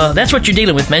 So that's what you're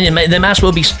dealing with, man. They might as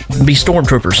well be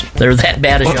stormtroopers. They're that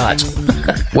bad at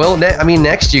shots. Well,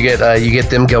 next you get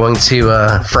them going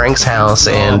to Frank's house,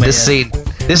 and this scene.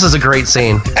 This is a great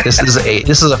scene. This is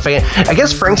a fan. I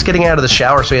guess Frank's getting out of the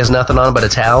shower, so he has nothing on but a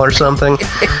towel or something.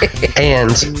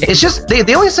 And it's just they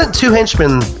only sent 2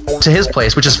 henchmen to his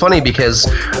place, which is funny because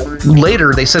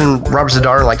later they send Robert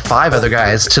Z'Dar and like 5 other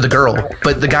guys to the girl.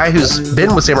 But the guy who's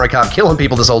been with Samurai Cop killing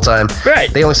people this whole time,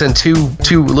 right? They only send two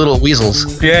little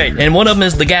weasels. Right, and one of them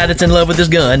is the guy that's in love with his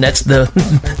gun. That's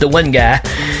the one guy,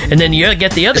 and then you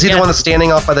get the other. Is he guy, the one that's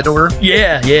standing off by the door?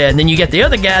 Yeah, and then you get the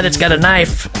other guy that's got a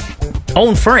knife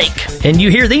on Frank, and you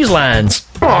hear these lines.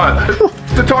 Come on,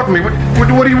 talk to me. What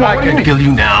do you want? I can kill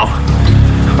you now,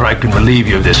 or I can relieve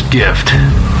you of this gift,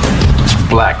 this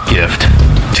black gift.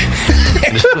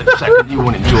 In a split second, you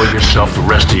won't enjoy yourself the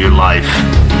rest of your life.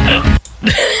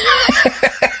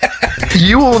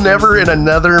 You will never in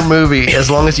another movie, as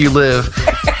long as you live,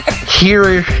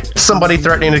 hear somebody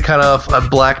threatening to cut off a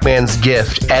black man's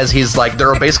gift as he's like,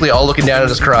 they're basically all looking down at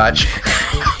his crotch.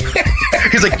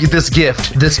 He's like, this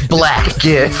gift, this black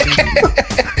gift.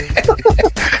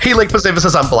 He like puts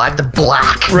emphasis on black, the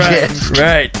black gift.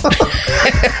 Right.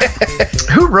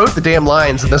 Who wrote the damn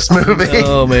lines in this movie?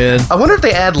 Oh man. I wonder if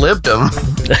they ad-libbed them.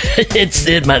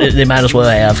 They might as well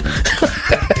have.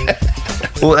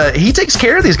 Well, he takes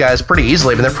care of these guys pretty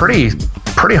easily. I mean, they're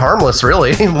pretty harmless,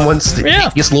 really. Once he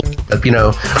gets a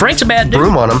little, Frank's a bad dude.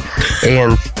 Broom on him,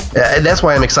 and that's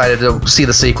why I'm excited to see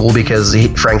the sequel because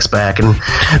Frank's back. And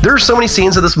there are so many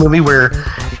scenes of this movie where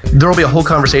there will be a whole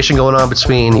conversation going on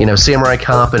between Samurai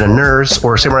Cop and a nurse,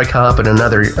 or Samurai Cop and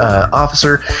another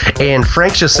officer, and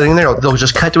Frank's just sitting there. They'll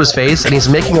just cut to his face, and he's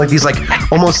making like these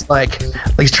almost like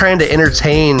he's trying to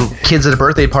entertain kids at a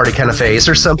birthday party kind of face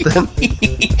or something.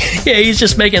 Yeah, he's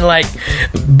just making like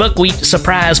buckwheat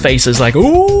surprise faces, like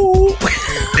ooh.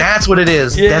 That's what it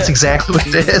is. Yeah. That's exactly what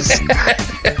it is.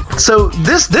 So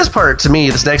this part, to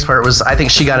me, this next part was, I think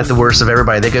she got it the worst of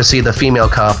everybody. They go see the female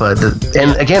cop,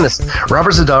 and again, it's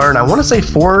Robert Z'Dar, and I want to say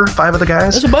 4 or 5 of the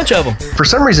guys. There's a bunch of them. For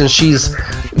some reason, she's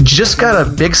just got a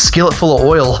big skillet full of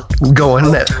oil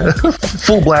going,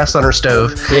 full blast on her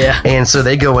stove. Yeah. And so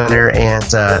they go in there, and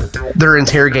they're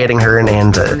interrogating her,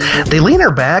 and they lean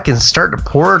her back and start to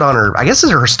pour it on her, I guess, is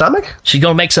it her stomach? She's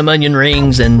going to make some onion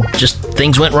rings, and just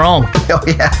things went wrong. Oh,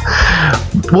 yeah.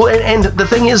 Well, and the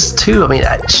thing is, too, I mean,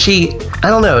 I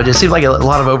don't know, it just seemed like a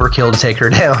lot of overkill to take her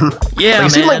down. Yeah, it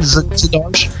seemed like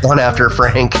Z'Dar's gone after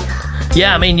Frank.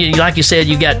 Yeah, I mean, like you said,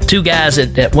 you got 2 guys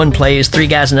at one place, 3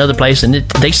 guys in another place, and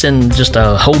they send just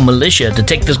a whole militia to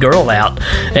take this girl out,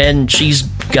 and she's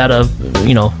got a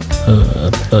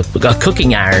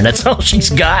cooking iron. That's all she's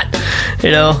got.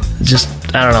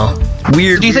 Just, I don't know.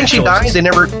 Weird. Do you think she died? They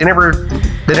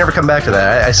never come back to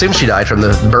that. I assume she died from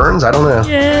the burns. I don't know.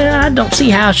 Yeah, I don't see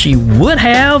how she would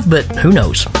have, but who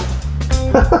knows?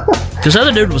 This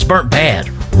other dude was burnt bad,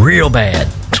 real bad.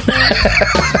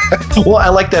 Well, I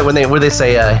like that when they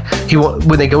say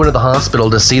when they go into the hospital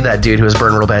to see that dude who was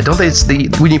burned real bad. Don't they?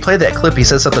 When you play that clip, he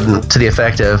says something to the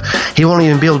effect of, "He won't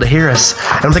even be able to hear us."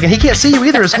 And I'm thinking, he can't see you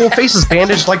either. His whole face is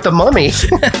bandaged like the mummy.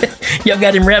 Y'all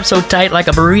got him wrapped so tight like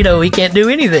a burrito, he can't do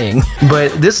anything.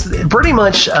 But this pretty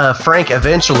much Frank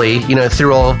eventually,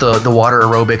 through all of the water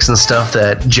aerobics and stuff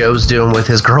that Joe's doing with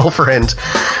his girlfriend,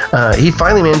 he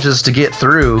finally manages to get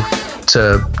through.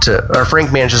 Or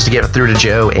Frank manages to get through to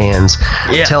Joe and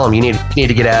tell him you need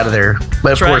to get out of there.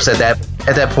 But of course, at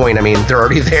that point, I mean, they're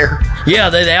already there. Yeah,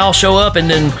 they all show up, and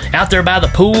then out there by the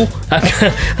pool,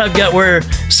 I've got where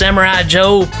Samurai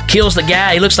Joe kills the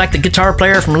guy. He looks like the guitar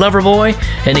player from Loverboy,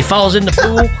 and he falls in the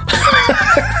pool.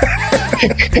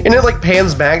 And it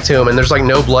pans back to him, and there's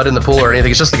no blood in the pool or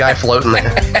anything. It's just the guy floating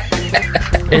there.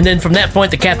 And then from that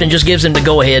point, the captain just gives him the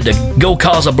go-ahead to go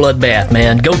cause a bloodbath,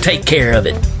 man. Go take care of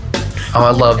it. Oh,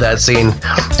 I love that scene.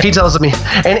 He tells me,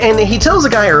 and he tells the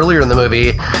guy earlier in the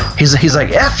movie, he's like,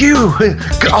 "F you,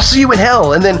 I'll see you in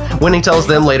hell." And then when he tells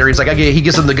them later, he's like, he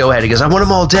gives them the go ahead. He goes, "I want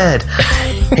them all dead."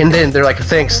 And then they're like,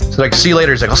 "Thanks." They're like, "See you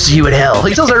later." He's like, "I'll see you in hell."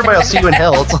 He tells everybody, "I'll see you in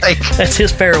hell." It's like, that's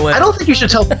his farewell. I don't think you should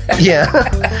tell. Yeah.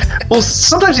 Well,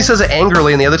 sometimes he says it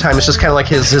angrily, and the other time it's just kind of like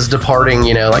his departing,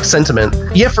 sentiment.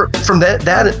 Yeah. From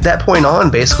that point on,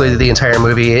 basically the entire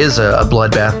movie is a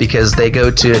bloodbath because they go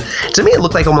to me it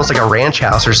looked like almost like a ranch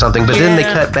house or something, but then they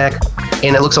cut back.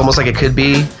 and it looks almost like it could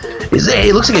be.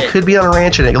 It looks like it could be on a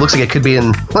ranch, and it looks like it could be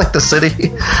in like the city.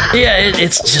 Yeah,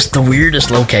 it's just the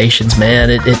weirdest locations, man.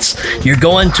 It's you're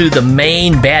going to the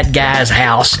main bad guy's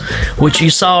house, which you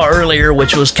saw earlier,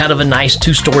 which was kind of a nice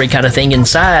 2-story kind of thing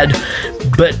inside.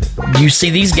 But you see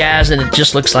these guys, and it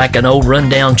just looks like an old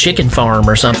rundown chicken farm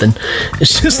or something.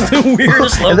 It's just the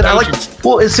weirdest locations.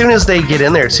 Well, as soon as they get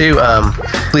in there too,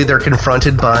 they're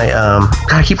confronted by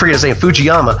I keep forgetting his name,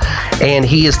 Fujiyama, and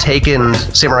he has taken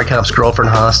Samurai Cop's girlfriend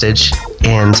hostage.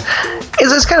 And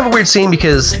it's kind of a weird scene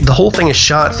because the whole thing is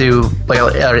shot through like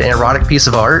an erotic piece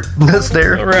of art that's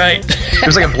there. Right.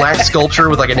 There's like a black sculpture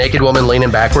with like a naked woman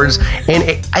leaning backwards,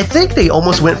 and I think they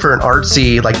almost went for an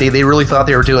artsy, like they really thought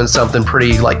they were doing something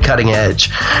pretty like cutting edge,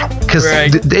 because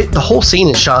the whole scene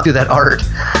is shot through that art.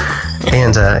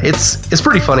 And it's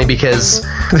pretty funny because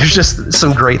there's just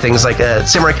some great things, like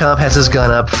Samurai Cop has his gun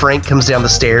up, Frank comes down the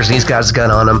stairs and he's got his gun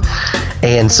on him,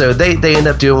 and so they end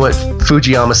up doing what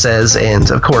Fujiyama says, and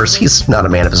of course he's not a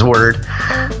man of his word,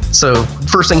 so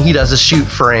first thing he does is shoot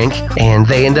Frank, and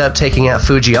they end up taking out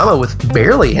Fujiyama with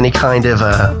barely any kind of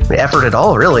effort at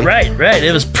all, really. Right,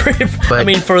 it was pretty, I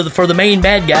mean, for the main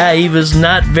bad guy, he was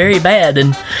not very bad,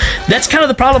 and that's kind of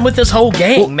the problem with this whole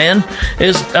gang, man,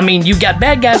 is, I mean, you've got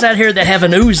bad guys out here that have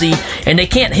an Uzi, and they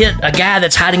can't hit a guy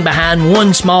that's hiding behind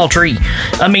one small tree.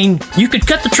 I mean, you could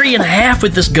cut the tree in half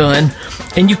with this gun,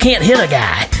 and you can't hit a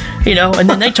guy, you know, and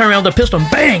then they turn around with a pistol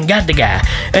and bang, got the guy.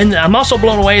 And I'm also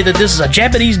blown away that this is a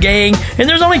Japanese gang, and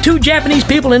there's only 2 Japanese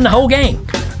people in the whole gang.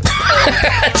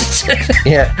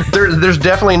 Yeah, there's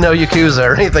definitely no Yakuza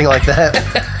or anything like that.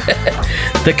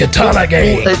 The Katana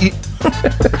gang.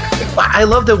 I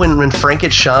love that when Frank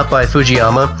gets shot by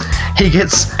Fujiyama, he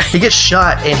gets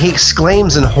shot and he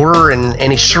exclaims in horror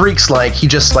and he shrieks like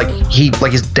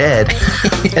he's dead,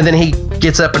 and then he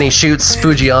gets up and he shoots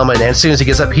Fujiyama, and as soon as he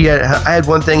gets up, I had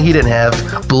one thing he didn't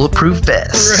have: bulletproof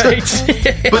vest.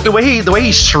 Right. But the way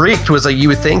he shrieked was like you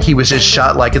would think he was just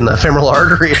shot like in the femoral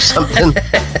artery or something.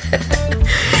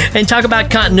 And talk about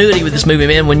continuity with this movie,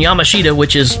 man. When Yamashita,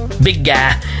 which is big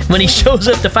guy, when he shows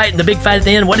up to fight in the big fight at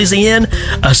the end, what is he in?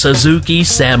 A Suzuki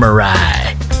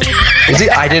Samurai. Is he?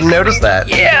 I didn't notice that.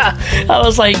 Yeah, I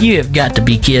was like, you have got to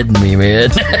be kidding me,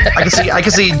 man. I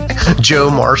can see Joe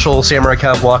Marshall, Samurai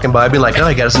Cop, walking by, being like, "Oh,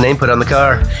 he got his name put on the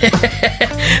car."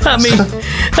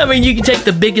 I mean, you can take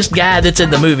the biggest guy that's in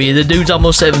the movie. The dude's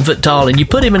almost 7 foot tall, and you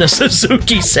put him in a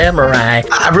Suzuki Samurai.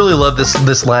 I really love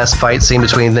this last fight scene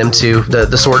between them two,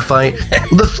 the sword fight.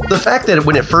 The fact that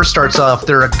when it first starts off,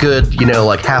 they're a good,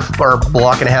 like half or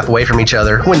block and a half away from each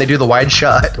other when they do the wide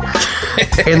shot,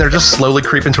 and they're just slowly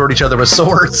creeping toward each other with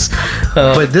swords.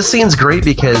 But this scene's great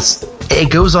because it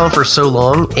goes on for so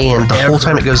long, and the whole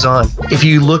time it goes on, if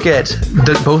you look at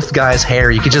both guys'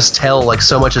 hair, you can just tell like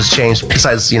so much has changed.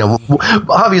 Besides,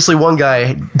 obviously one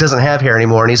guy doesn't have hair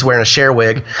anymore and he's wearing a share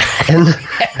wig, and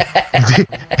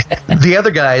the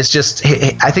other guy is just,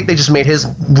 I think they just made his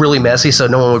really messy so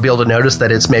no one would be able to notice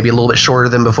that it's maybe a little bit shorter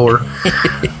than before.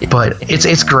 But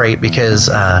it's great because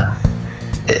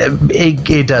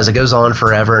it goes on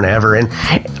forever and ever, and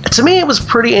to me it was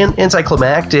pretty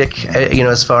anticlimactic,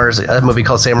 as far as a movie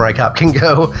called Samurai Cop can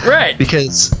go, right?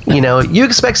 Because you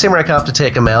expect Samurai Cop to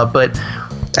take him out, but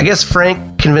I guess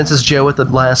Frank convinces Joe at the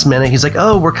last minute. He's like,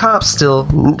 "Oh, we're cops still,"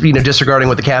 disregarding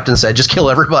what the captain said. Just kill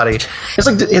everybody. It's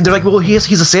like they're like, "Well, he's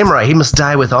a samurai. He must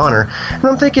die with honor." And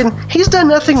I'm thinking, he's done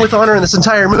nothing with honor in this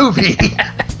entire movie.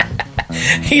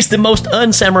 He's the most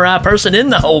un-samurai person in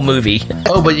the whole movie.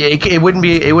 Oh, but yeah, it wouldn't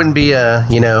be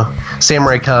a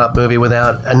Samurai Cop movie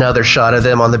without another shot of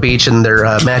them on the beach in their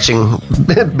matching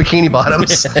bikini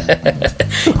bottoms.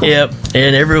 Yep,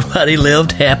 and everybody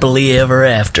lived happily ever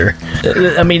after.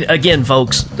 I mean, again,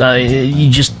 folks,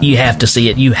 you have to see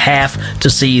it. You have to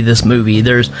see this movie.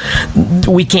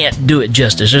 We can't do it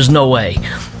justice. There's no way.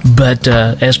 But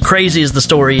as crazy as the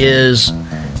story is,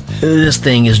 this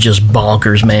thing is just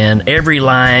bonkers, man. Every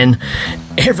line,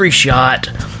 every shot,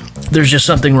 there's just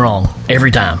something wrong every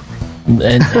time.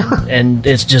 And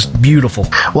it's just beautiful.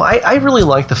 Well, I really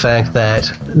like the fact that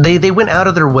they went out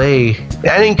of their way.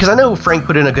 I mean, because I know Frank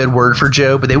put in a good word for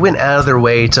Joe, but they went out of their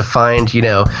way to find,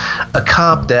 a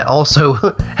cop that also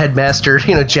had mastered,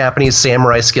 Japanese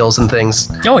samurai skills and things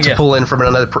to pull in from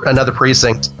another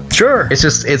precinct. Sure. It's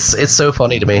just, it's so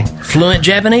funny to me. Fluent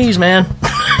Japanese, man.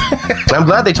 I'm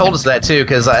glad they told us that, too,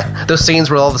 because those scenes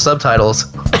with all the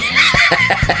subtitles.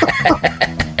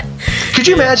 Could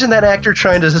you imagine that actor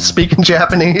trying to speak in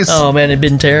Japanese? Oh, man, it'd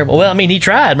been terrible. Well, I mean, he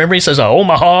tried. Remember, he says,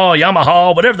 Omaha,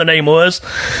 Yamaha, whatever the name was.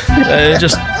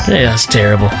 It's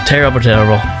terrible. Terrible.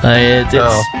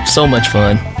 It's so much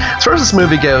fun. As far as this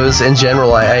movie goes, in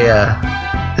general,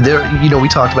 there, we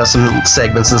talked about some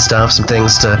segments and stuff, some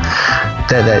things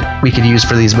that we could use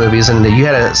for these movies, and you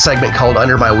had a segment called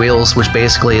Under My Wheels, which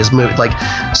basically is like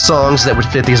songs that would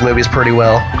fit these movies pretty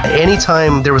well.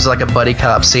 Anytime there was like a buddy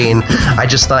cop scene, I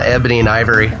just thought Ebony and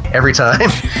Ivory every time.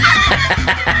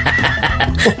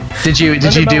 Did you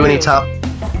do any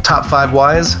top 5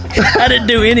 whys? I didn't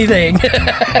do anything.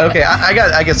 Okay,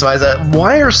 I guess whys.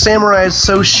 Why are samurais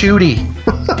so shooty?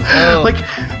 Like,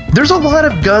 there's a lot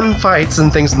of gunfights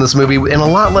and things in this movie, and a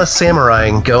lot less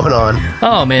samuraiing going on.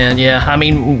 Oh man, yeah. I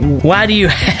mean, why do you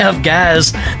have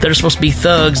guys that are supposed to be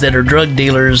thugs that are drug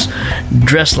dealers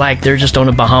dressed like they're just on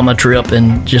a Bahama trip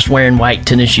and just wearing white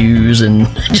tennis shoes and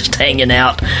just hanging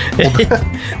out?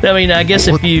 I mean, I guess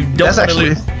if you don't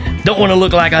want to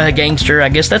look like a gangster, I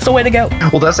guess that's the way to go.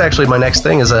 Well, that's actually my next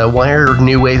thing is why are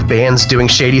new wave bands doing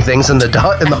shady things in the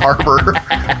harbor?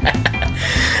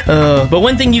 But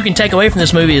one thing you can take away from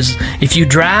this movie is if you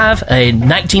drive a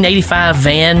 1985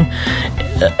 van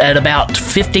at about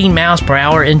 15 miles per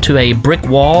hour into a brick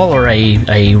wall or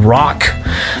a rock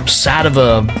side of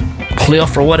a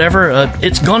cliff or whatever,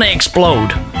 it's going to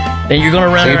explode. And you're going to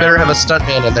run around. So you better have a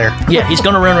stuntman in there. Yeah, he's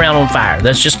going to run around on fire.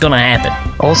 That's just going to happen.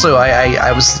 Also,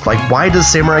 I was like, why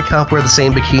does Samurai Cop wear the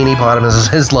same bikini bottom as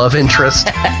his love interest?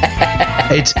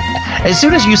 As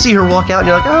soon as you see her walk out, and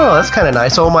you're like, oh, that's kind of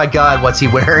nice. Oh my God, what's he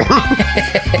wearing?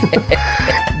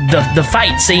 The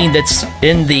fight scene that's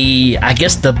in the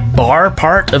bar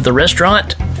part of the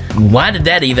restaurant. Why did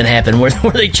that even happen? Where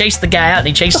they chase the guy out and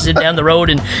he chases him down the road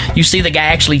and you see the guy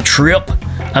actually trip.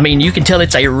 I mean, you can tell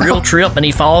it's a real trip and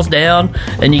he falls down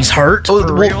and he's hurt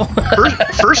for real.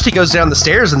 First he goes down the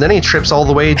stairs and then he trips all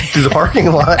the way through the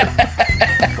parking lot.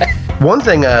 One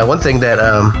thing that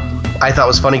I thought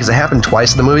was funny because it happened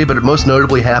twice in the movie, but it most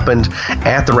notably happened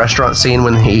at the restaurant scene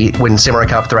when Samurai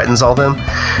Cop threatens all them.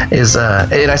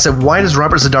 And I said, why does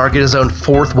Robert Z'Dar get his own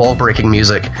fourth wall breaking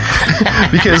music?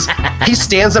 Because he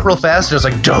stands up real fast and it's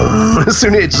like, dum, as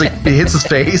soon as it hits his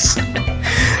face.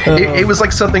 It was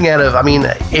like something out of,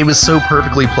 it was so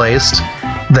perfectly placed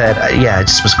that, it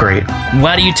just was great.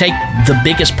 Why do you take the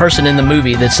biggest person in the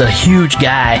movie that's a huge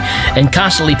guy and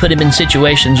constantly put him in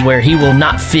situations where he will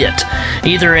not fit,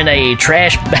 either in a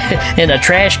trash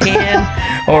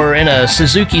can or in a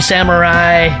Suzuki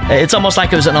Samurai? It's almost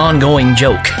like it was an ongoing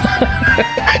joke.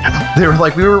 They were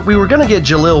like, we were going to get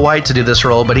Jaleel White to do this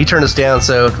role, but he turned us down.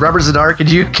 So Robert Z'Dar,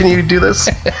 can you do this?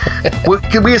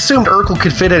 We assumed Urkel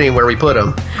could fit anywhere we put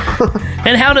him.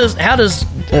 And how does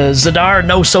Z'Dar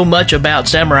know so much about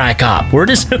Samurai Cop?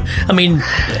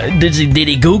 Did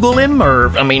he Google him, or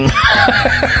that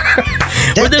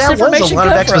was a lot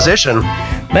of exposition.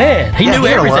 Man, he knew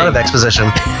everything. Had a lot of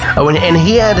exposition. Oh, and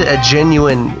he had a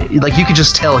genuine, like you could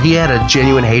just tell he had a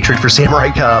genuine hatred for Samurai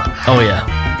Cop. Oh yeah.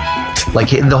 Like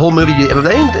the whole movie,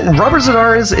 Robert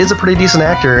Z'Dar is a pretty decent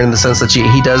actor in the sense that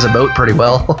he does emote pretty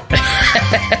well.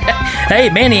 Hey,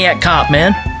 Maniac Cop,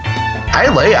 man. I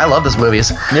love those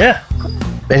movies. Yeah.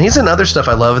 And he's in other stuff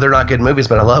I love. They're not good movies,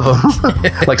 but I love them.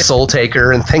 Like Soul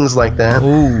Taker and things like that.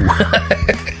 Ooh.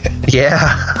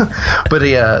 Yeah. But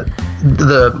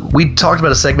we talked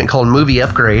about a segment called Movie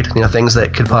Upgrade, things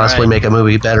that could possibly make a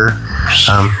movie better.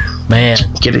 Man.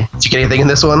 Did you get anything in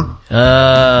this one?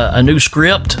 A new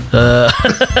script. A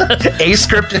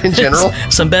script in general.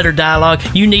 Some better dialogue.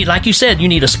 You need, like you said,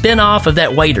 a spin-off of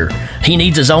that waiter. He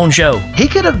needs his own show. He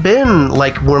could have been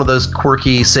like one of those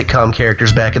quirky sitcom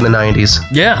characters back in the 90s.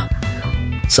 Yeah.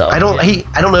 So I don't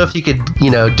know if you could,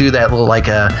 do that little like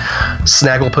a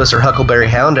Snagglepuss or Huckleberry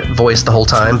Hound voice the whole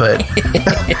time, but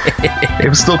it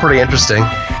was still pretty interesting.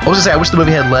 I was gonna say, I wish the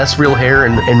movie had less real hair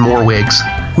and more wigs.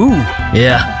 Ooh,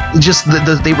 yeah. Just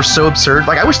they were so absurd.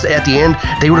 Like I wish that at the end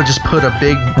they would have just put a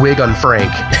big wig on Frank.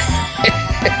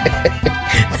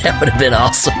 That would have been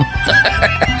awesome.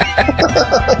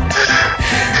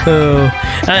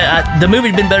 The movie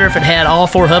would have been better if it had all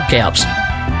 4 hubcaps.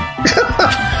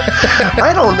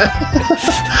 I don't know.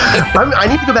 I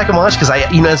need to go back and watch because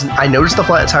I noticed the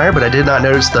flat tire, but I did not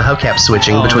notice the hubcap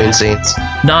switching between scenes.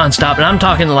 Non-stop, and I'm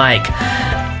talking like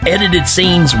edited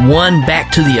scenes one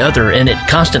back to the other, and it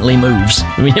constantly moves.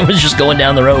 It was just going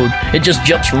down the road. It just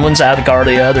jumps from one side of the car to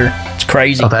the other. It's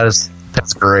crazy. Oh, that's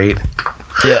great.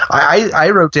 Yeah.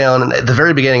 I wrote down at the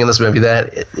very beginning of this movie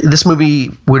that this movie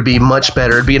would be much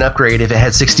better. It'd be an upgrade if it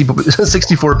had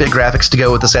 64-bit graphics to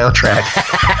go with the soundtrack.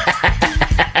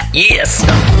 Yes.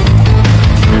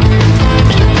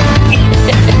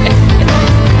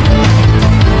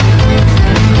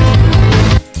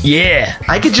 Yeah.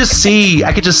 I could just see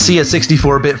a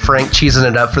 64-bit Frank cheesing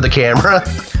it up for the camera.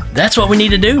 That's what we need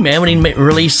to do, man. We need to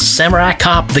release Samurai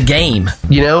Cop the game.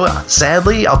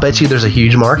 Sadly, I'll bet you there's a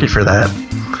huge market for that.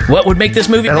 What would make this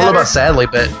movie I don't better? know about sadly,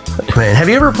 but man, have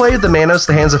you ever played the Manos: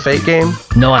 The Hands of Fate game?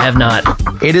 No, I have not.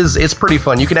 It's pretty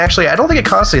fun. You can actually, I don't think it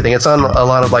costs anything. It's on a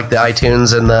lot of like the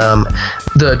iTunes and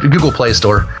the Google Play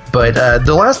Store. But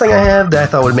the last thing I have that I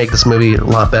thought would make this movie a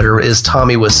lot better is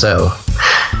Tommy Wiseau.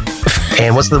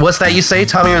 And what's that you say?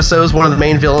 Tommy Wiseau is one of the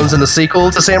main villains in the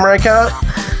sequel to Samurai Cop?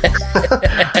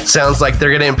 Sounds like they're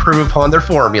going to improve upon their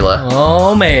formula.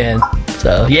 Oh, man.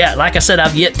 So, yeah, like I said,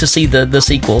 I've yet to see the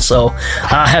sequel, so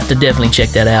I'll have to definitely check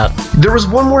that out. There was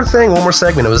one more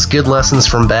segment. It was good lessons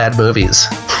from bad movies.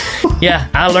 Yeah,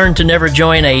 I learned to never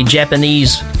join a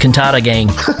Japanese cantata gang.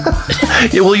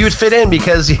 Yeah, well, you'd fit in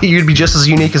because you'd be just as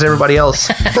unique as everybody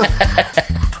else.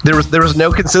 There was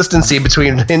no consistency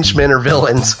between henchmen or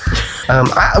villains.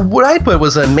 What I put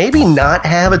was maybe not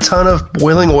have a ton of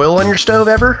boiling oil on your stove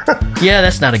ever. Yeah,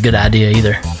 that's not a good idea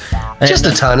either. Just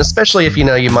a ton, especially if you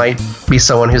know you might be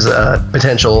someone who's a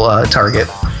potential target.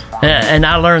 And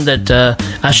I learned that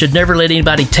I should never let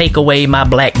anybody take away my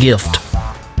black gift.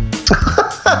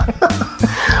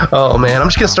 Oh man, I'm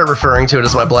just gonna start referring to it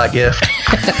as my black gift.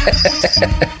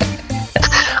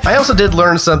 I also did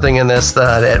learn something in this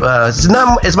that it's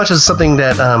not as much as something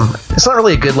that it's not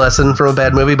really a good lesson from a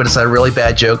bad movie, but it's a really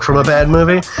bad joke from a bad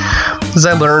movie. As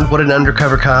I learned what an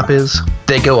undercover cop is,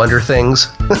 they go under things.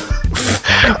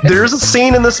 There's a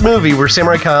scene in this movie where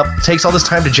Samurai Cop takes all this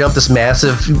time to jump this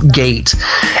massive gate,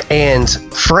 and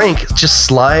Frank just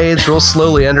slides real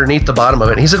slowly underneath the bottom of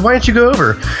it. And he said, "Why didn't you go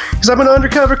over?" Because I'm an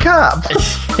undercover cop.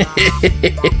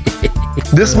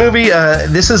 This movie,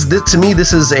 this is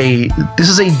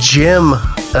a gem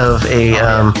of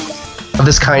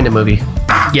this kind of movie.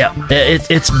 Yeah,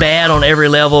 it's bad on every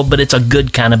level, but it's a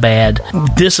good kind of bad.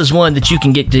 This is one that you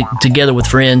can get together with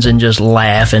friends and just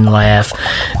laugh and laugh.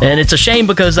 And it's a shame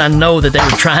because I know that they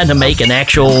were trying to make an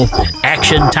actual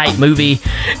action-type movie.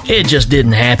 It just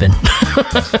didn't happen.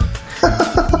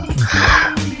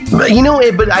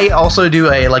 But I also do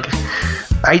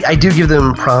I do give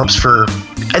them props for.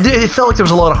 It felt like there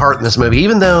was a lot of heart in this movie,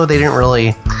 even though they didn't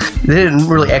really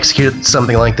execute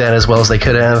something like that as well as they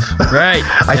could have. Right.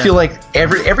 I feel like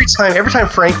every time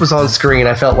Frank was on screen,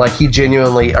 I felt like he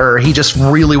just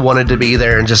really wanted to be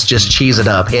there and just cheese it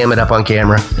up, ham it up on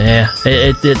camera. Yeah,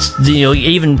 it's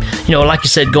even like you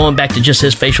said, going back to just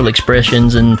his facial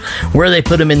expressions and where they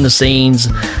put him in the scenes.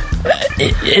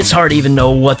 It's hard to even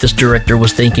know what this director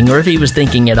was thinking, or if he was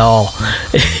thinking at all.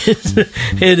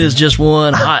 It is just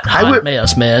one hot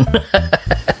mess, man.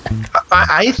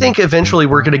 I think eventually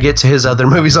we're going to get to his other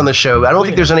movies on the show. I don't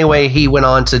think there's any way he went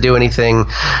on to do anything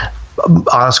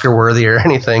Oscar worthy or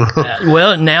anything.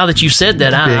 Well, now that you said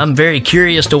that, I'm very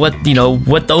curious to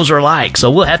what those are like.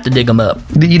 So we'll have to dig them up.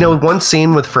 One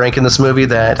scene with Frank in this movie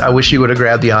that I wish you would have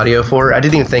grabbed the audio for. I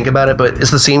didn't even think about it, but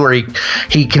it's the scene where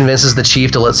he convinces the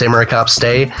chief to let Samurai Cop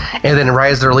stay, and then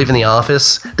right as they're leaving the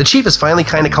office, the chief is finally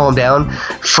kind of calmed down.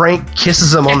 Frank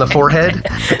kisses him on the forehead,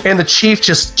 and the chief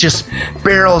just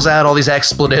barrels out all these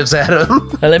expletives at him.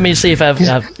 Let me see if I've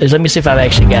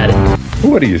actually got it.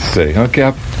 What do you say, huh,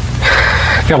 Cap?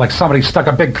 I feel like somebody stuck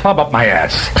a big club up my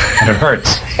ass, and it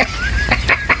hurts.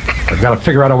 I've got to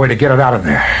figure out a way to get it out of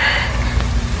there.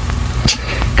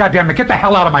 God damn it, get the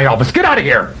hell out of my office. Get out of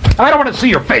here. I don't want to see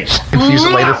your face. Use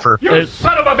it later for... You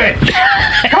son of a bitch.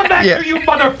 Come back here, you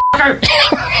motherfucker.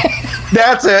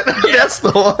 That's it. That's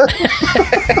the one.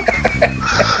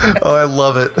 Oh, I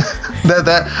love it.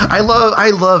 I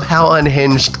love how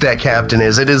unhinged that captain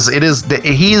is. He's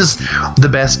the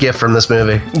best gift from this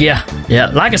movie. Yeah.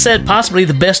 Like I said, possibly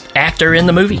the best actor in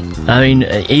the movie. I mean,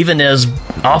 even as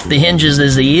off the hinges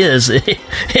as he is,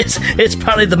 it's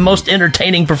probably the most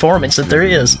entertaining performance that there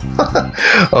is.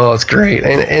 Oh, it's great.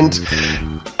 And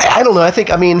I don't know.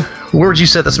 Where would you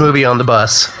set this movie on the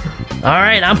bus? All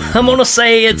right, I'm gonna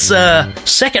say it's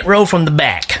second row from the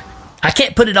back. I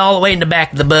can't put it all the way in the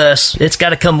back of the bus. It's got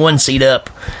to come one seat up.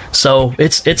 So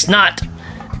it's not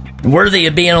worthy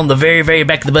of being on the very, very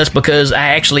back of the bus because I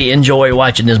actually enjoy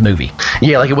watching this movie.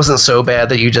 Yeah, like it wasn't so bad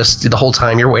that you just, the whole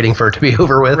time you're waiting for it to be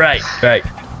over with. Right.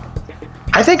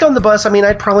 I think on the bus,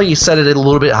 I'd probably set it a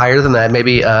little bit higher than that.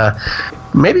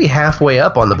 Maybe halfway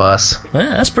up on the bus. Yeah,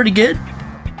 that's pretty good.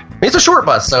 It's a short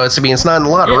bus, so it's not in a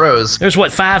lot of rows. There's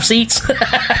 5 seats?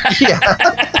 Yeah.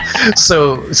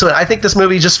 So I think this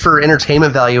movie, just for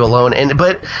entertainment value alone,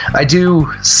 but I do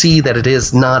see that it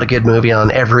is not a good movie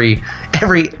on every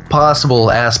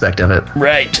possible aspect of it.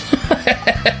 Right.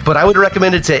 But I would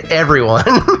recommend it to everyone.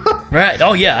 Right.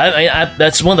 Oh, yeah.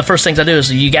 That's one of the first things I do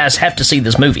is you guys have to see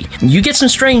this movie. You get some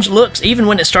strange looks even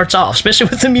when it starts off, especially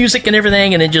with the music and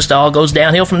everything, and it just all goes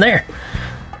downhill from there.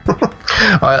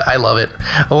 I love it.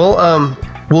 Well,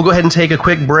 we'll go ahead and take a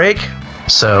quick break.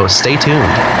 So stay tuned.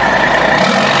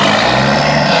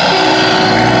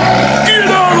 Get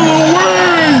out of the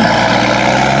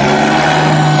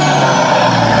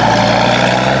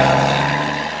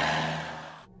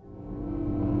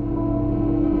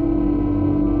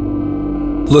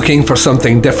way! Looking for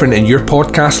something different in your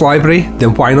podcast library?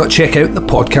 Then why not check out the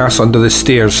Podcast Under the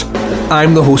Stairs?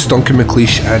 I'm the host, Duncan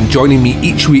McLeish, and joining me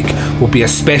each week will be a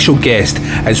special guest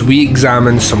as we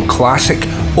examine some classic,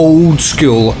 old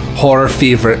school horror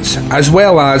favourites, as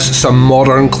well as some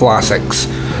modern classics.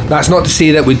 That's not to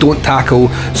say that we don't tackle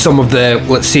some of the,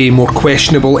 let's say, more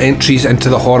questionable entries into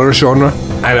the horror genre.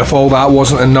 And if all that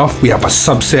wasn't enough, we have a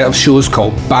subset of shows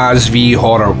called Baz v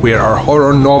Horror, where our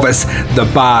horror novice, the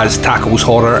Baz, tackles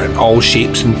horror in all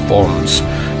shapes and forms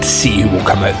to see who will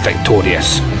come out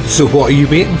victorious. So what are you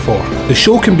waiting for? The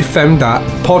show can be found at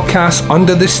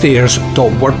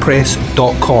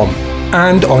podcastunderthestairs.wordpress.com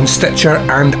and on Stitcher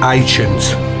and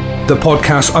iTunes. The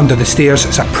Podcast Under the Stairs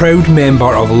is a proud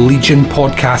member of Legion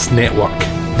Podcast Network.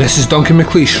 This is Duncan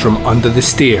McLeish from Under the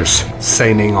Stairs,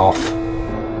 signing off.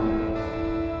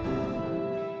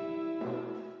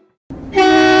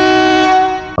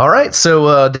 All right,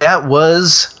 so that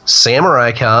was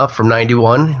Samurai Cop from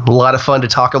 '91. A lot of fun to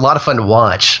talk, a lot of fun to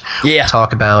watch. Yeah.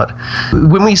 Talk about.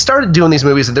 When we started doing these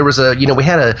movies, there was we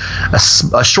had a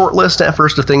short list at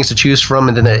first of things to choose from,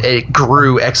 and then it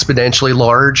grew exponentially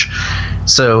large.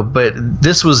 So, but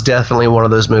this was definitely one of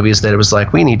those movies that it was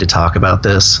like, we need to talk about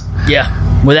this. Yeah,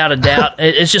 without a doubt.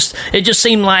 It just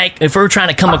seemed like if we were trying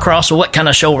to come across what kind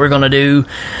of show we're going to do,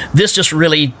 this just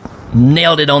really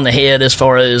nailed it on the head as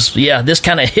far as, this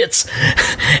kind of hits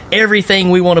everything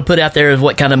we want to put out there as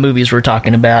what kind of movies we're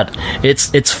talking about.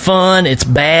 It's fun, it's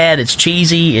bad, it's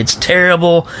cheesy, it's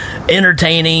terrible,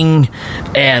 entertaining,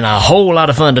 and a whole lot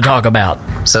of fun to talk about.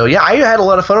 So yeah, I had a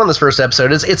lot of fun on this first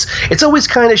episode. It's always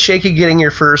kind of shaky getting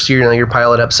your first your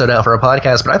pilot episode out for a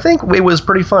podcast, but I think it was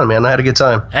pretty fun, man. I had a good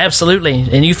time. Absolutely.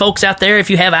 And you folks out there, if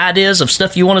you have ideas of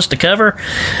stuff you want us to cover,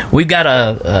 we've got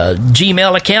a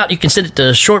Gmail account. You can send it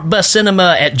to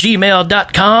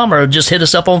shortbuscinema@gmail.com or just hit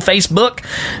us up on Facebook.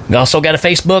 We also got a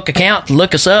Facebook account.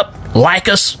 Look us up, like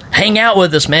us, hang out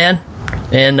with us, man.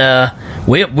 And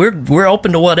we're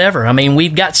open to whatever. I mean,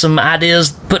 we've got some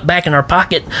ideas put back in our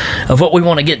pocket of what we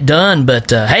want to get done,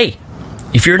 but hey,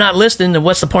 if you're not listening, then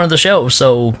what's the point of the show?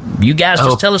 So you guys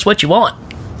just tell us what you want.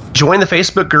 Join the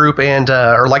Facebook group and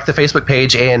or like the Facebook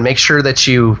page, and make sure that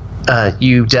you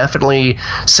definitely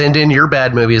send in your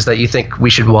bad movies that you think we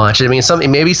should watch. I mean,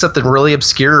 maybe something really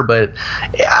obscure, but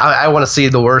I want to see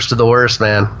the worst of the worst,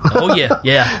 man. Oh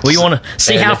yeah. We want to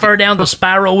see how far down the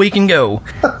spiral we can go.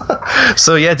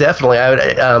 So yeah, definitely. I would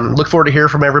look forward to hearing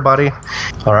from everybody.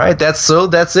 All right, that's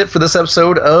it for this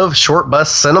episode of Short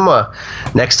Bus Cinema.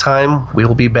 Next time we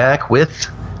will be back with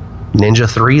Ninja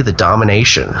 3: The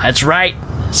Domination. That's right.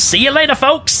 See you later,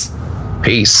 folks.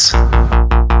 Peace.